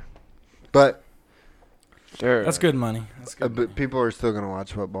out of here. But, Sure. That's good money. That's good. but people are still gonna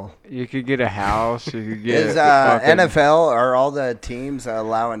watch football. You could get a house. You could get Is fucking- NFL, are all the teams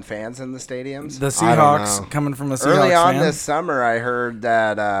allowing fans in the stadiums? The I don't Seahawks know. coming from a Seahawks Early on fan. this summer, I heard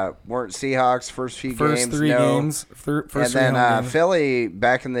that weren't Seahawks first few first games, 3 no. games. First And 3 then home games. Philly,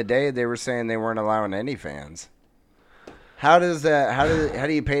 back in the day, they were saying they weren't allowing any fans. How does that? How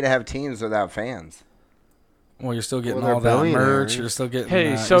do you pay to have teams without fans? Well, you're still getting Well, all they're that merch. billionaires. You're still getting.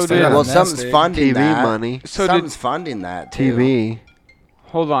 Hey, you so still did- gotta Well, nest something's egg. funding TV that. money. So something's did, funding that. Too. TV.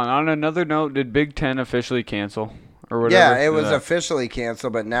 hold on another note, did Big Ten officially cancel or Yeah, whatever? it was Yeah. officially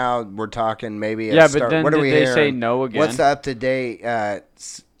canceled, but now we're talking maybe. Yeah, start, but then what are did we they hearing? say no again? What's the up to date,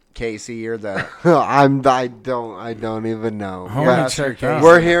 Casey? Or the I don't even know. Hold But on, check that.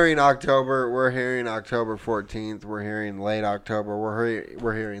 we're hearing October. We're hearing October 14th. We're hearing late October.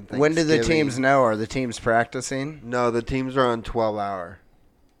 We're hearing. when do the Thanksgiving. teams know? Are the teams practicing? No, the teams are on 12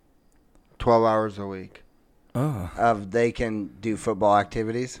 hours a week. Oh. Of they can do football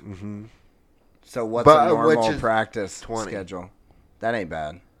activities. Mm-hmm. So what's But, a which normal is practice 20. schedule? That ain't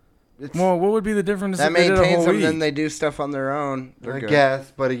bad. It's, Well, what would be the difference that if they did a maintains whole them. week? Then they do stuff on their own. They're I good.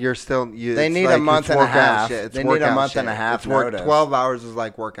 guess, but you're still. They it's need a like month it's and a workout half. shit. It's They need a workout month and a shit. half It's work. notice. 12 hours is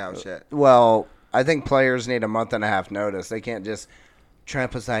like workout shit. Well, I think players need a month and a half notice. They can't just.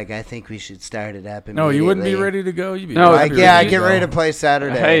 Trump was like, I think we should start it up. No, you wouldn't be immediately." ready to go. You'd be No, Like, I'd be yeah, ready get to ready go. to play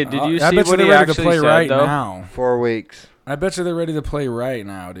Saturday. Hey, did you I see bet you what they're he ready to actually play said right though? now. 4 weeks. I bet you they're ready to play right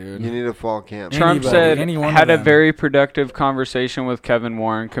now, dude. You need a fall camp. Trump Trump Anybody, said any one had of a them. very productive conversation with Kevin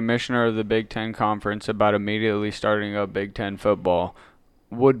Warren, commissioner of the Big Ten Conference, about immediately starting up Big Ten football.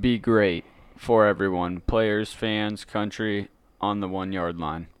 Would be great for everyone, players, fans, country, on the 1 yard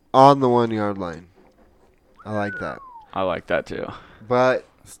line. On the 1 yard line. I like that. I like that too. But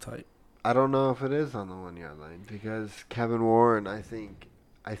It's tight. I don't know if it is on the 1 yard line because Kevin Warren, I think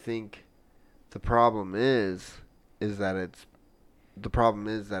the problem is that it's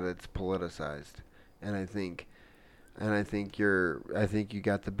politicized. And I think you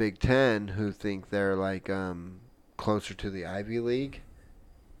got the Big Ten who think they're like closer to the Ivy League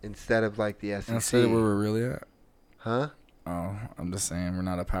instead of like the SEC. Instead of where we're really at. Huh? Oh, I'm just saying we're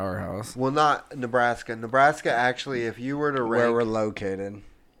not a powerhouse. Well, not Nebraska. Nebraska actually, if you were to rank, Where we're located.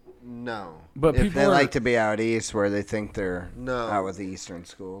 no. But If people They are, like to be out east where they think they're No. out with the eastern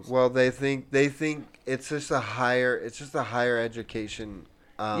schools. Well, they think it's just a higher education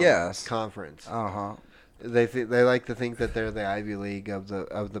Yes. conference. Uh-huh. They like to think that they're the Ivy League of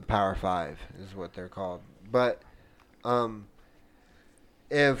the Power Five is what they're called. But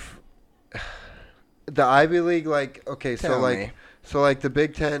if the Ivy League, like, okay, so Tell like me. the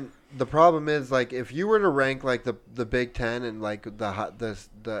Big Ten, the problem is, like, if you were to rank like the Big Ten and like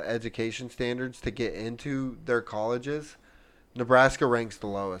the education standards to get into their colleges, Nebraska ranks the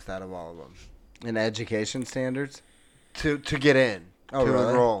lowest out of all of them In education standards? to get in, Oh, to really?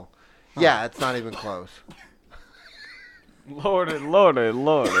 enroll. Yeah, it's not even close. Lordy.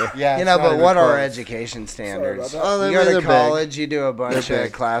 Yeah, You it's know, not but even what are close. education standards? Oh, You go they're to big. college, you do a bunch They're of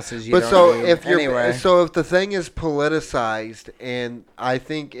big. classes you But don't so need. if you're anyway. so if the thing is politicized, and I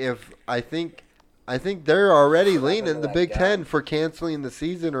think they're already leaning the Big Ten for canceling the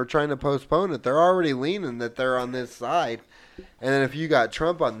season or trying to postpone it. They're already leaning that they're on this side, and then if you got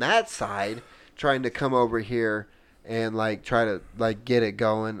Trump on that side trying to come over here and like try to like get it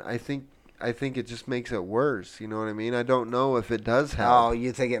going, I think it just makes it worse. You know what I mean? I don't know if it does help. Oh,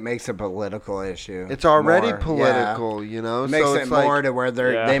 you think it makes a political issue? It's already more, political, you know. Yeah. Makes so it it's more like, to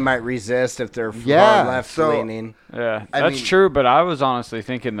where Yeah. they might resist if they're Yeah, far left so- leaning. Yeah, I that's mean- true. But I was honestly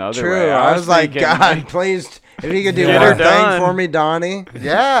thinking the other True. way. I was like, thinking, God, please, if you could do Get one her thing done. for me, Donnie.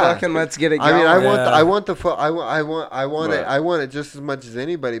 yeah. Fucking let's get it going. I mean, Yeah. I want it. But- I want it just as much as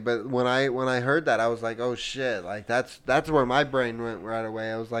anybody. But when I heard that, I was like, oh shit! Like that's where my brain went right away.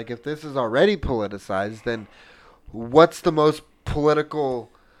 I was like, if this is already politicized, then what's the most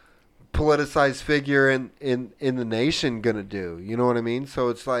politicized figure in the nation gonna do? You know what I mean? So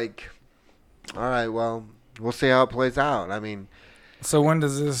it's like, all right, well, we'll see how it plays out. I mean, So when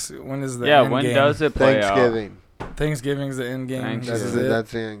is the yeah, end when game? does it play out? Thanksgiving. Thanksgiving's the end game. Thanksgiving. This is it.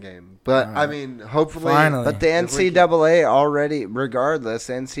 That's the end game. But I mean, hopefully, Finally. But the If we NCAA already, regardless,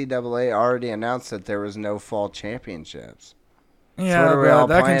 NCAA already announced that there was no fall championships. Yeah, what are we but all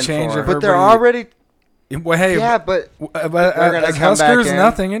that can playing change for? if but they're everybody- already. Well, hey, Yeah, but but They're gonna as come back Huskers, in.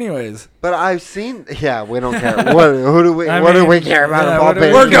 nothing anyways. I've seen. Yeah, we don't care. Who do we? I what do mean, we care about? yeah, a ball what do we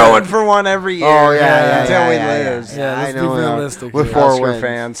pit? We're care? going for one every year. Oh yeah, until we yeah, lose. Yeah, I let's be know. realistic With here. 4 Husker wins.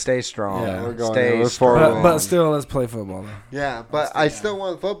 fans, stay strong. Yeah. We're going Stay there with 4 strong. wins. But still, let's play football. Though. Yeah, but I still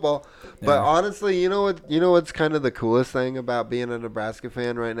want football. But Yeah. honestly, you know what's kind of the coolest thing about being a Nebraska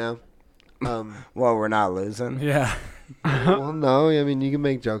fan right now? Well, we're not losing. Yeah, Well, no, I mean you can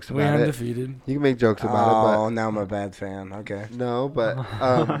make jokes we about it. undefeated. You can make jokes about Oh, now I'm a bad fan. Okay. it, but no,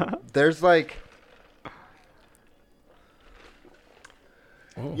 but there's like,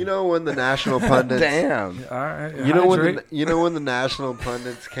 you know, when the national pundits, Damn. All right. you know when hydrate. when the national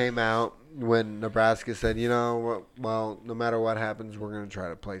pundits came out when Nebraska said, you know what, well, no matter what happens, we're gonna try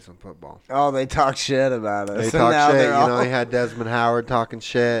to play some football. Oh, they talk shit about us. They So talk now shit. You they're all- know, you had Desmond Howard talking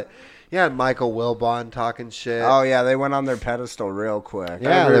shit. You had Michael Wilbon talking shit. Oh yeah, they went on their pedestal real quick.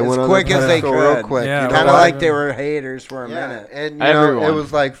 Yeah, As they went on quick their as they pedestal could. real quick. Yeah, you know Kind of what? like they were haters for a Yeah, minute. and you know, it Everyone.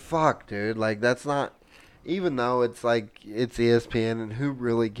 was like, fuck, dude. Like that's not. Even though it's like it's ESPN, and who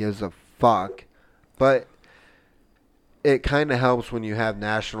really gives a fuck? But it kind of helps when you have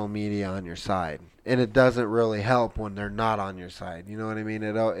national media on your side, and it doesn't really help when they're not on your side. You know what I mean?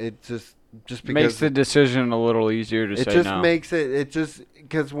 It just because Makes the decision a little easier to it say just no. makes it just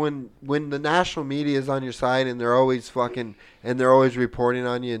because when the national media is on your side and they're always fucking and they're always reporting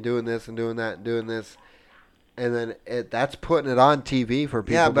on you and doing this and doing that and doing this, and then that's putting it on TV for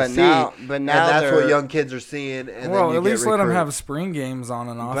people Yeah, to but see. now and that's what they're- young kids are seeing. And Well, then you at get least let them recruited. have spring games on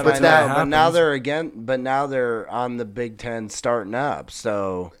and off. But, But I know, that but now happens. now they're on the Big Ten starting up,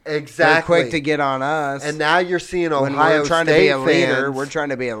 so exactly they're quick to get on us. And now you're seeing when Ohio we're trying State to be a leader, fans, we're trying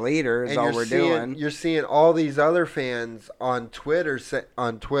to be a leader. Is and all you're we're seeing, doing. You're seeing all these other fans on Twitter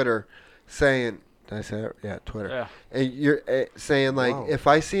saying, did I say that? Yeah, Twitter. Yeah. And you're saying like, Wow. if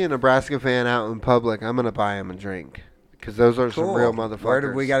I see a Nebraska fan out in public, I'm gonna buy him a drink because those are some real motherfuckers. Where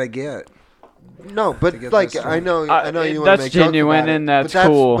did we got to get? No, but get like this I know, Uh, I know you want that's to make jokes genuine about it, and that's but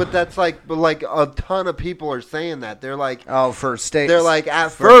cool. But that's like a ton of people are saying that. They're like, Oh, for state. they're like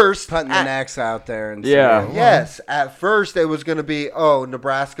at for first, putting the at- necks out there and Yeah. saying, Yes, at first it was going to be, oh,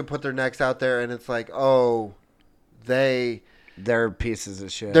 Nebraska put their necks out there, and it's like, oh, they're pieces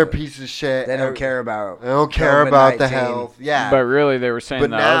of shit. they're pieces of shit. They don't care about. They don't care about the COVID-19. health. Yeah, But really, they were saying but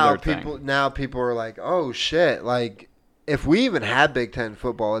the now other people are like, oh shit, like if we even had Big Ten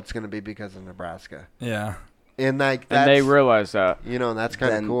football, it's going to be because of Nebraska. Yeah. And like and they that's, realize that. you know, that's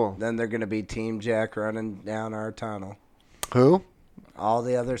kind of cool. Then they're gonna be Team Jack running down our tunnel. Who? All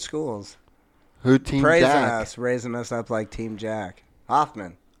the other schools Who Team praising Jack? us, raising us up like Team Jack.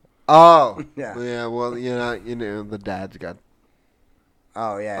 Hoffman. Oh. Yeah. Yeah, well, you know, the dad's got.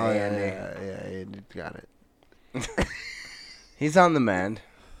 Oh yeah, Andy. Yeah, Andy's got it. He's on the mend.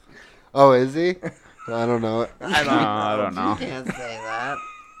 Oh, is he? I don't know. I don't know. Can't say that.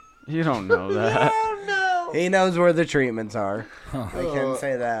 You don't know that. No. He knows where the treatments are. Huh. I can't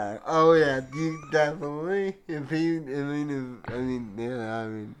say that. Oh yeah, you definitely. If he, you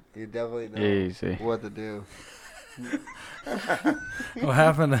definitely know Easy. what to do. What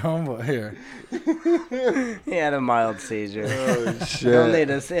happened to Homeboy here? He had a mild seizure. Oh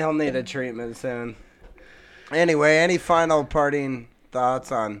He'll need a treatment soon. Anyway, any final parting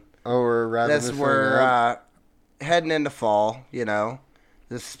thoughts on Oh, we're wrapping this? this We're thing up. heading into fall. You know,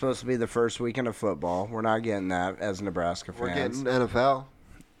 this is supposed to be the first weekend of football. We're not getting that as Nebraska We're fans. getting NFL.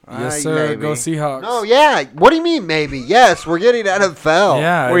 Yes, sir. Maybe. Go Seahawks. No, yeah. What do you mean? Maybe. Yes, we're getting NFL.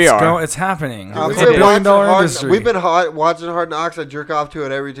 Yeah, We it's are. It's happening. We've It's a been watching billion-dollar Hard- industry. We've been watching Hard Knocks. I jerk off to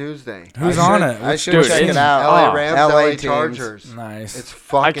it every Tuesday. Who's I on should- it? I Which- should Dude, check it's- it out. LA Oh, Rams, LA LA teams. Chargers. Nice. It's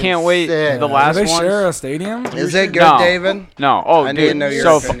fucking I can't wait. sick. The Do last they one. share a stadium? Is it good, No. David? No. Oh, I need to dude. know your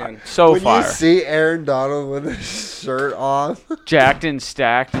So opinion. so when fire. you see Aaron Donald with his shirt off, Jacked and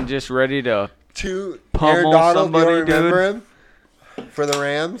stacked and just ready to. to Pummel Aaron Donald, somebody, you don't remember him for the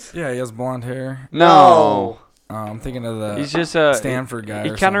Rams? Yeah, he has blonde hair. No. I'm thinking of the He's just a Stanford guy. He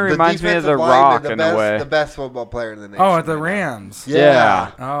or kind of something. reminds me of defensive The lineman, Rock the in best, a way. The best football player in the nation. Oh, at the right now. Rams.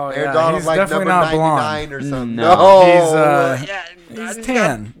 Yeah. Oh, Aaron yeah. Donald, He's like definitely number not blonde. 99 or something. No. He's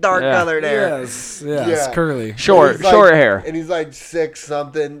tan. Dark Yeah. colored hair. Yes, Yeah. curly. Short, And he's short like- hair. And he's like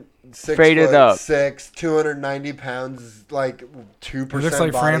 6'something", 6 Faded foot up. 6, 290 pounds, like 2%. He looks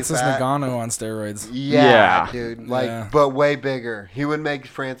like body Francis fat. Ngannou on steroids. Yeah, Yeah. dude. Like, Yeah. but way bigger. He would make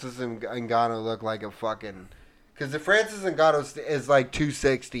Francis Ngannou look like a fucking. Because if Francis Ngannou is like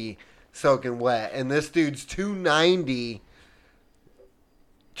 260, soaking wet, and this dude's 290.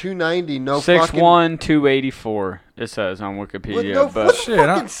 290, no fucking. 6'1", 284. It says on Wikipedia, With no but with a Shit,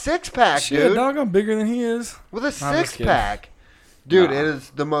 fucking six pack, Shit, dude. dog, I'm bigger than he is. With a I'm just six kidding. pack, dude. Nah. It is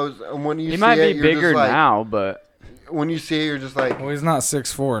the most. And when you he see might it, be you're bigger just like, now. But When you see it, you're just like, Well, he's not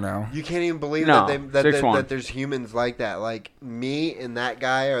 6'4" now. you can't even believe No, that 6'1". there's humans like that. Like me and that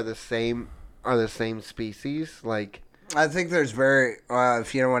guy are the same species. Like I think there's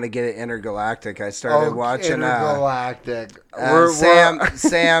if you don't want to get it intergalactic, I started watching Intergalactic.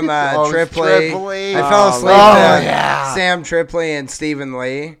 Sam Oh, Tripoli. Tripoli. I fell asleep Oh, to yeah. Sam Tripoli and Stephen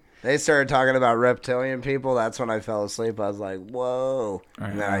Lee. They started talking about reptilian people. That's when I fell asleep. I was like, whoa.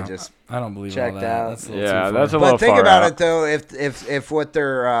 And then I just I don't believe checked all that. out. That's a little yeah, too that's a far. little But think far about out. it though, if what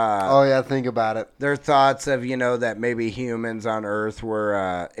their Oh yeah, think about it. their thoughts of that maybe humans on Earth were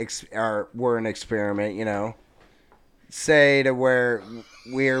an experiment, say to where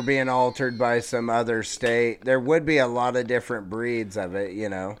we are being altered by some other state, there would be a lot of different breeds of it,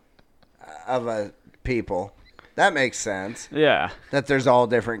 of a people. That makes sense. Yeah, That there's all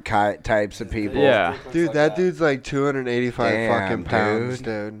different types of people. yeah. Dude, that dude's like 285 Damn, fucking pounds,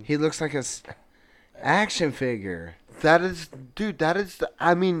 dude. He looks like a action figure. That is,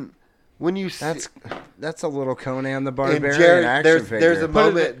 I mean, when you see. That's a little Conan the And Barbarian Jared, action figure. there's a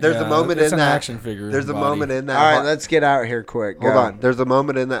moment. There's a Yeah, moment it's in an that. action figure There's a body. moment in that. All right, let's get out here quick. Hold Go. on. There's a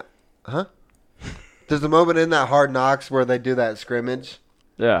moment in that. Huh? There's a moment in that Hard Knocks where they do that scrimmage.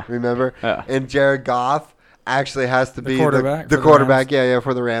 Yeah. Remember? Yeah. And Jared Goff actually has to be quarterback the for the quarterback. Yeah,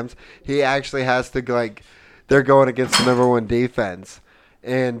 for the Rams. He actually has to they're going against the number one defense,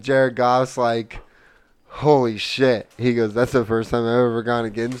 and Jared Goff's like, holy shit. He goes, that's the first time I've ever gone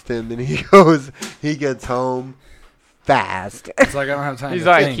against him. And he gets home fast. It's like I don't have time He's to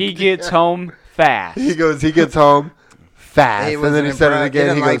like think. he gets home fast. He gets home fast. He And then he wasn't said it impressed. again. He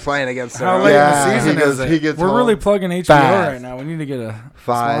He didn't like goes, playing against the How Rams. late Yeah, in the season he goes- is he it? gets We're really home plugging HBO fast. right now. We need to get a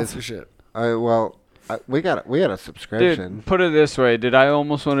 5. sponsorship. all right, well, we got a subscription. Dude, put it this way: did I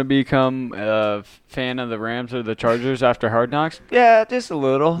almost want to become a fan of the Rams or the Chargers after Hard Knocks? Yeah, just a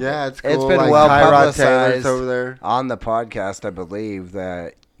little. Yeah, it's cool. It's been like well Tyrod Taylor's publicized over there. on the podcast, I believe,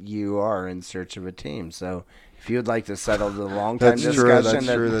 that you are in search of a team. So if you would like to settle the long-time That's true, discussion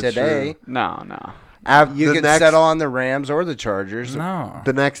that's true, that's today, No. you The could next- settle on the Rams or the Chargers. No.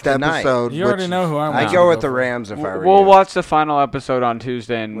 The next Tonight. episode. You already know who I'm I with. go with the Rams if I were We'll you. watch the final episode on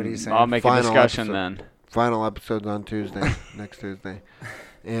Tuesday, What are you and saying? I'll make a Final discussion episode. then. Final episode's on Tuesday. Next Tuesday.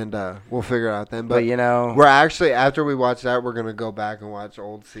 and we'll figure it out then. But you know, we're actually, after we watch that, we're gonna go back and watch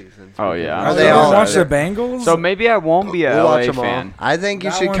old seasons. Oh, yeah. Are Oh, they you all- watch the Bengals? So maybe I won't be a We'll watch LA them all. fan. I think you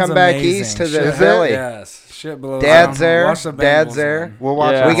That should one's come back amazing. east to Shit. the Philly. Yes. Shit blows. Dad's there. Watch the Dad's Bengals, there. man. We'll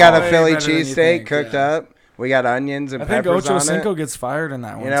watch. Yeah. We them got all. a Way Philly better than you cheesesteak think, cooked yeah. up. We got onions and I think peppers Ocho on Cinco it. gets fired in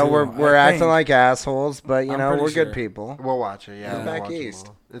that one. You know, too. we're I acting think. like assholes, but you I'm know, pretty we're good sure. people. We'll watch it. Yeah, Come we'll back watch them east.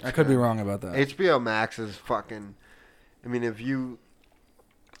 all. It's I could be good. wrong about that. HBO Max is fucking. I mean, if you,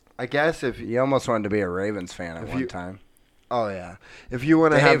 I guess if You almost wanted to be a Ravens fan at If one you- time. oh yeah, if you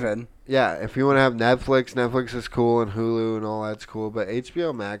want to have David. if you want to have Netflix is cool and Hulu and all that's cool, but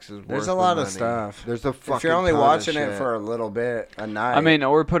HBO Max is worth There's a the lot of money. stuff. There's a fucking If you're only ton of watching it shit. for a little bit a night, I mean,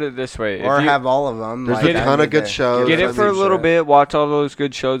 or put it this way. or if you have all of them. There's like, a I ton of need good to shows. get get it for a some little shit. bit, watch all those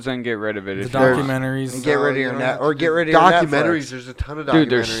good shows, then get rid of it. The If you're- documentaries. And get rid of You your don't net, have to or get do rid of your documentaries. Netflix. There's a ton of documentaries. Dude,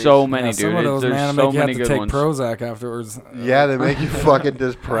 there's so many, Yeah, dude. some of those, There's man, so make you have many to good take ones. Prozac afterwards. Yeah, they make you fucking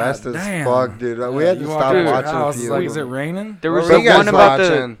depressed as Damn. fuck, dude. We had to You walk stop out your watching a house, few. it's like, of is it them. raining? There What was were the you guys one about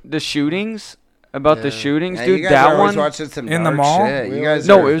watching? the shootings. About the Yeah. shootings, Yeah, dude. you guys That are always one. watching some In the dark mall? shit. We You guys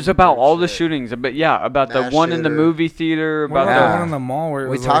No, are- it was about all the shit. shootings. But yeah, about the Mass one in the shooter. movie theater. What About about Yeah. the one in the mall where it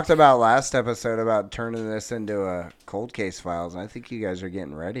We was talked like, about last episode about turning this into a cold case files, and I think you guys are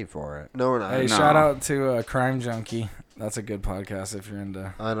getting ready for it. No, we're not. Hey, No. shout out to Crime Junkie. That's a good podcast if you're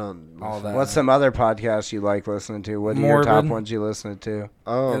into I don't. all that. What's some other podcasts you like listening to? What are your top Morbid. ones you listen to?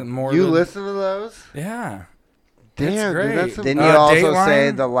 Oh, Morbid. you listen to those? Yeah. Damn, great. dude, that's some. Didn't you Uh, also Dateline?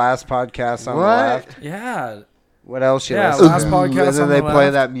 say the last podcast on What? the left? Yeah. What else you Yeah, listen last to? podcast and then on they the play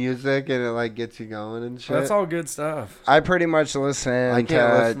left. that music and it like gets you going and shit. That's all good stuff. I pretty much listen I can't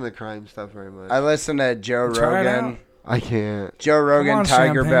to. listen to crime stuff very much. I listen to Joe Try it Rogan. out. I can't. Joe Rogan, on,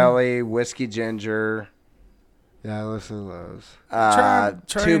 Tiger Champagne. Belly, Whiskey Ginger, Yeah, I listen to those. Try any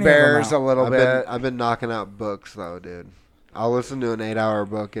Two of them Bears a out. little bit. I've been knocking out books though, dude. I'll listen to an 8-hour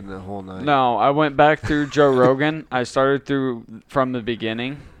book in the whole night. No, I went back through Joe Rogan. I started through from the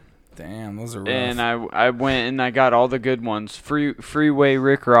beginning, Damn, those are rough. and I went and I got all the good ones. Freeway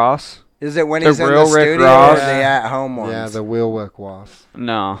Rick Ross. Is it when The he's in the real Rick studio Ross. or the at-home ones? Yeah, the Wheelwick Wasp.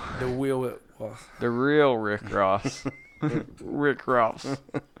 No, the wheel. Well, the real Rick Ross. Rick Ross.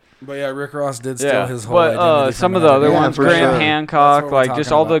 but yeah, Rick Ross did steal Yeah, his whole but identity some from of the that. other Yeah, ones, for Graham sure. That's Hancock, what we're like just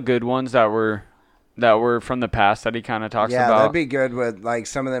talking all about. the good ones that were from the past that he kind of talks yeah, about. that'd be good with like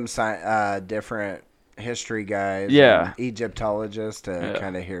some of them different history guys. Yeah. and Egyptologists to Yeah.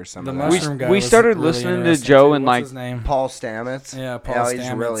 kind of hear some The of mushroom that. guy we was started really listening to interesting, Joe too. and, What's like- his name? Paul Stamets. Yeah, Paul he's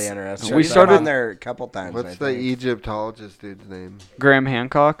Stamets. really interesting. We He's started- been on there a couple times. What's I the think. Egyptologist dude's name? Graham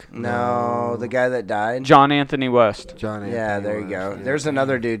Hancock, No, the guy that died. John Anthony West. John Anthony Yeah, there you West, go. yeah. There's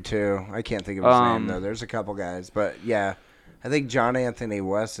another dude too. I can't think of his name Um, though. There's a couple guys, but yeah, I think John Anthony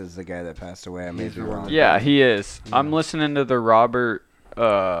West is the guy that passed away. I may He's be the one wrong. that- Yeah, he is. Yeah. I'm listening to the Robert.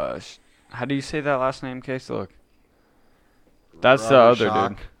 How do you say that last name, Case? Look, that's the Robert other Schock.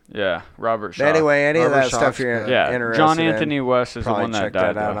 dude. Yeah, Robert But Shaw. anyway, any of Robert that stuff Schock's you're good. Yeah, interested John in, Anthony West is the probably one that check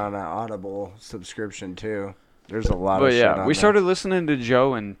died. that out though. on an Audible subscription too. There's a lot But of shit yeah, on we there. started listening to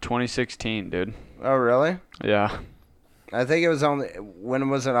Joe in 2016, dude. Oh really? Yeah, I think it was only when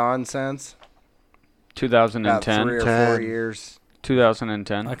was it on since? About 2010. 3 or 4 10. years.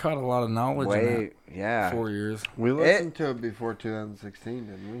 2010. I caught a lot of knowledge in Wait, yeah. that 4 years. We listened to it before 2016,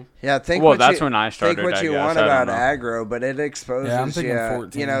 didn't we? Yeah, think Well, what that's you, when I started, Think what I you guess. want I don't about know. aggro, but it exposes Yeah, I'm thinking you.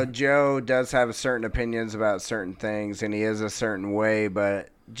 14. You know, Joe does have certain opinions about certain things, and he is a certain way. But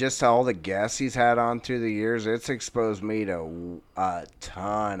just all the guests he's had on through the years, it's exposed me to a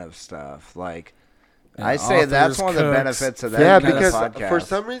ton of stuff. Like And I say, that's authors, one of the cooks. benefits of that. Yeah, kind of because podcast. for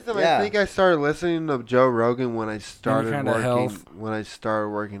some reason Yeah. I think I started listening to Joe Rogan when I started kinda working. health. When I started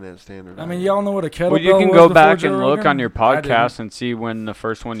working at Standard. I mean, Oil. y'all know what a kettlebell Well, you can was go before back Joe and look Rogan? on your I didn't. podcast and see when the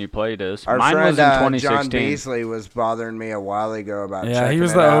first one you played is. Our Mine friend was in John 2016. Beasley was bothering me a while ago about Yeah, checking he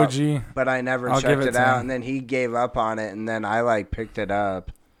was it the out, OG. but I never I'll give checked it it to out, him. and then he gave up on it, and then I like picked it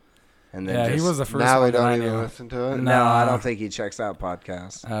up, and then Yeah, he just- was the first now one we that I don't even knew listen to it. No, I Nah. don't think he checks out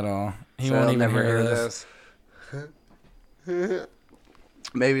podcasts. at all. He So won't he'll even never hear this.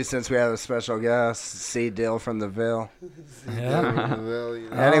 Maybe since we have a special guest, C. Dill from the Ville. Yeah, Well, you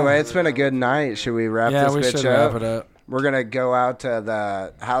know. Anyway, it's been a good night. Should we wrap yeah, this we bitch should up? wrap it up. We're gonna go out to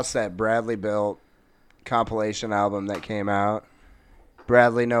the house that Bradley built compilation album that came out.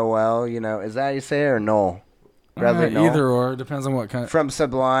 Bradley Noel, you know, is that how you say it or Noel? Bradley Noel. Either or, depends on what kind. From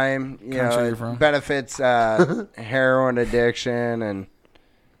Sublime, you Country know, you're it from. benefits heroin addiction and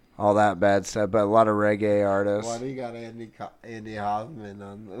all that bad stuff, but a lot of reggae artists. Why do you got Andy Hoffman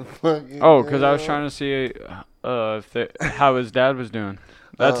on the fucking? Oh, because I was trying to see how his dad was doing.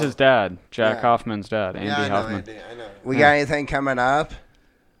 That's Oh. his dad, Jack Yeah. Hoffman's dad, Andy Yeah, I know Hoffman. Andy. I know. We got anything coming up?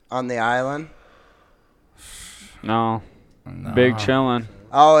 on the island? No. No. Big chillin'.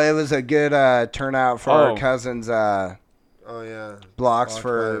 Oh, it was a good turnout for our Oh. cousins. Oh yeah. Blocks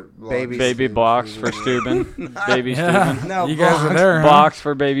for baby. Baby blocks for Steuben. Baby Yeah, Steuben. No, you guys were blocks. there. Huh? Blocks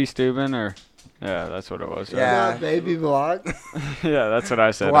for baby Steuben, or yeah, that's what it was. Right? Yeah. Not baby block. Yeah, that's what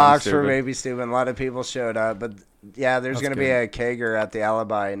I said. on Blocks for Steuben. baby Steuben. A lot of people showed up, but yeah, there's That's going to be a kegger at the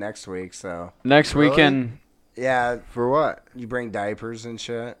Alibi next week. So Next Really? weekend. yeah, For what? you bring diapers and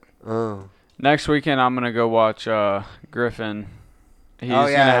shit. Oh. Next weekend, I'm gonna go watch Griffin. He's oh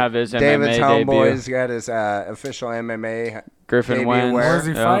yeah, gonna have his David's MMA debut. homeboy's got his official MMA. Griffin debut wins. where- Where's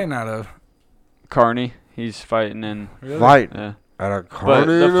he Yeah. fighting out of? Carney. He's fighting in. Really? Fight Yeah. at a But corner.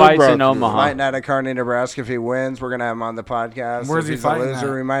 the fight's in Omaha. Fighting out of Kearney, Nebraska. If he wins, we're gonna have him on the podcast. Where's if he he's fighting a loser,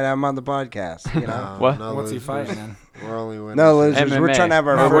 at? we might have him on the podcast. You know, What? No What's he losers. fighting in? We're only winning. no losers. We're MMA. trying to have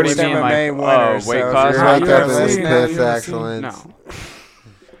our No, what do first you mean, MMA like, winner. weight so if class? you're You're out not there up in UFC, any no, piss UFC. excellence. No.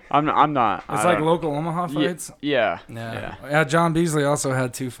 I'm not. It's I like don't- local Omaha Ye- fights. Yeah. Yeah. John Beasley also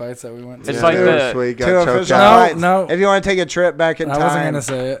had 2 fights that we went to. It's Yeah, like they the- were sweet, got two choked official out. fights. No. If you want to take a trip back in I time, wasn't gonna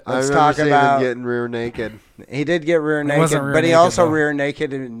say it. I let's remember talk seeing about. him getting rear naked. He did get rear naked, wasn't rear but he naked, also though. rear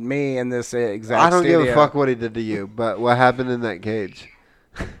naked me in this exact. I don't give a studio. fuck what he did to you, but what happened in that cage?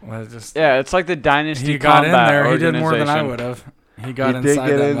 Well, just Yeah, it's like the Dynasty he got in Combat there. He did more than I Organization. would have. He got He did inside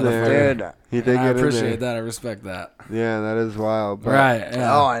get that in there. motherfucker. Dude, He did I get in appreciate there. that. I respect that. Yeah, that is wild. But, Right.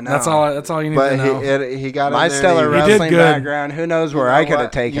 Yeah. Oh, I know. That's all you need But to know. he got my in there. stellar and He did wrestling good. background. Who knows where I could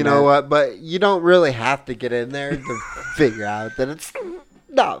have taken You know it. what? But you don't really have to get in there to figure out that it's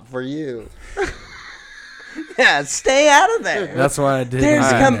not for you. Yeah, stay out of there. That's why I did. There's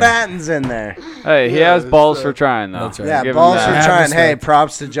get in there. combatants in there. Hey, he Yeah, has balls so- for trying though. That's right. Yeah, Give him balls that. for Mad trying. Hey, respect.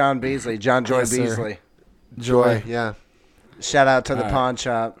 props to John Beasley, John Joy Yes, sir. Beasley. Joy. Yeah. Shout out to the All right. pawn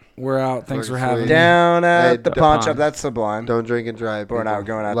shop. We're out. Thanks for Looks having sweet. me. Down at Hey, the the pawn pawn. shop. That's Sublime. Don't drink and drive. We're not people.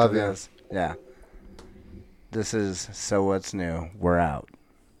 going out Love to you. this. Yeah. This is So What's New. We're out.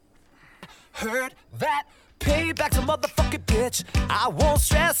 Heard that? Payback's a motherfucking bitch. I won't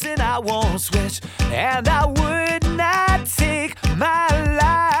stress and I won't switch. And I would not take my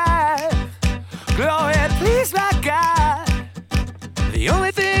life. Go ahead, please, my God. The only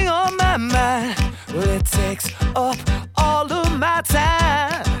thing on my mind, well, it takes up all of my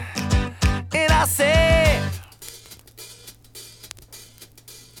time. And I say,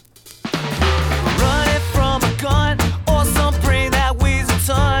 running from a gun or some brain that weighs a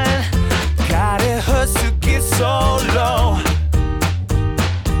ton. God, it hurts to get so low.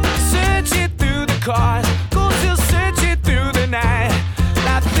 Searching through the cars, go still searching through the night.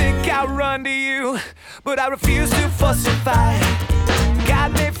 I think I'll run to you, but I refuse to fuss and fight.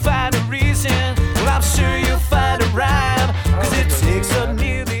 God may find a reason, well, I'm sure you'll find a rhyme, 'cause it takes a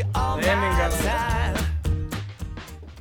new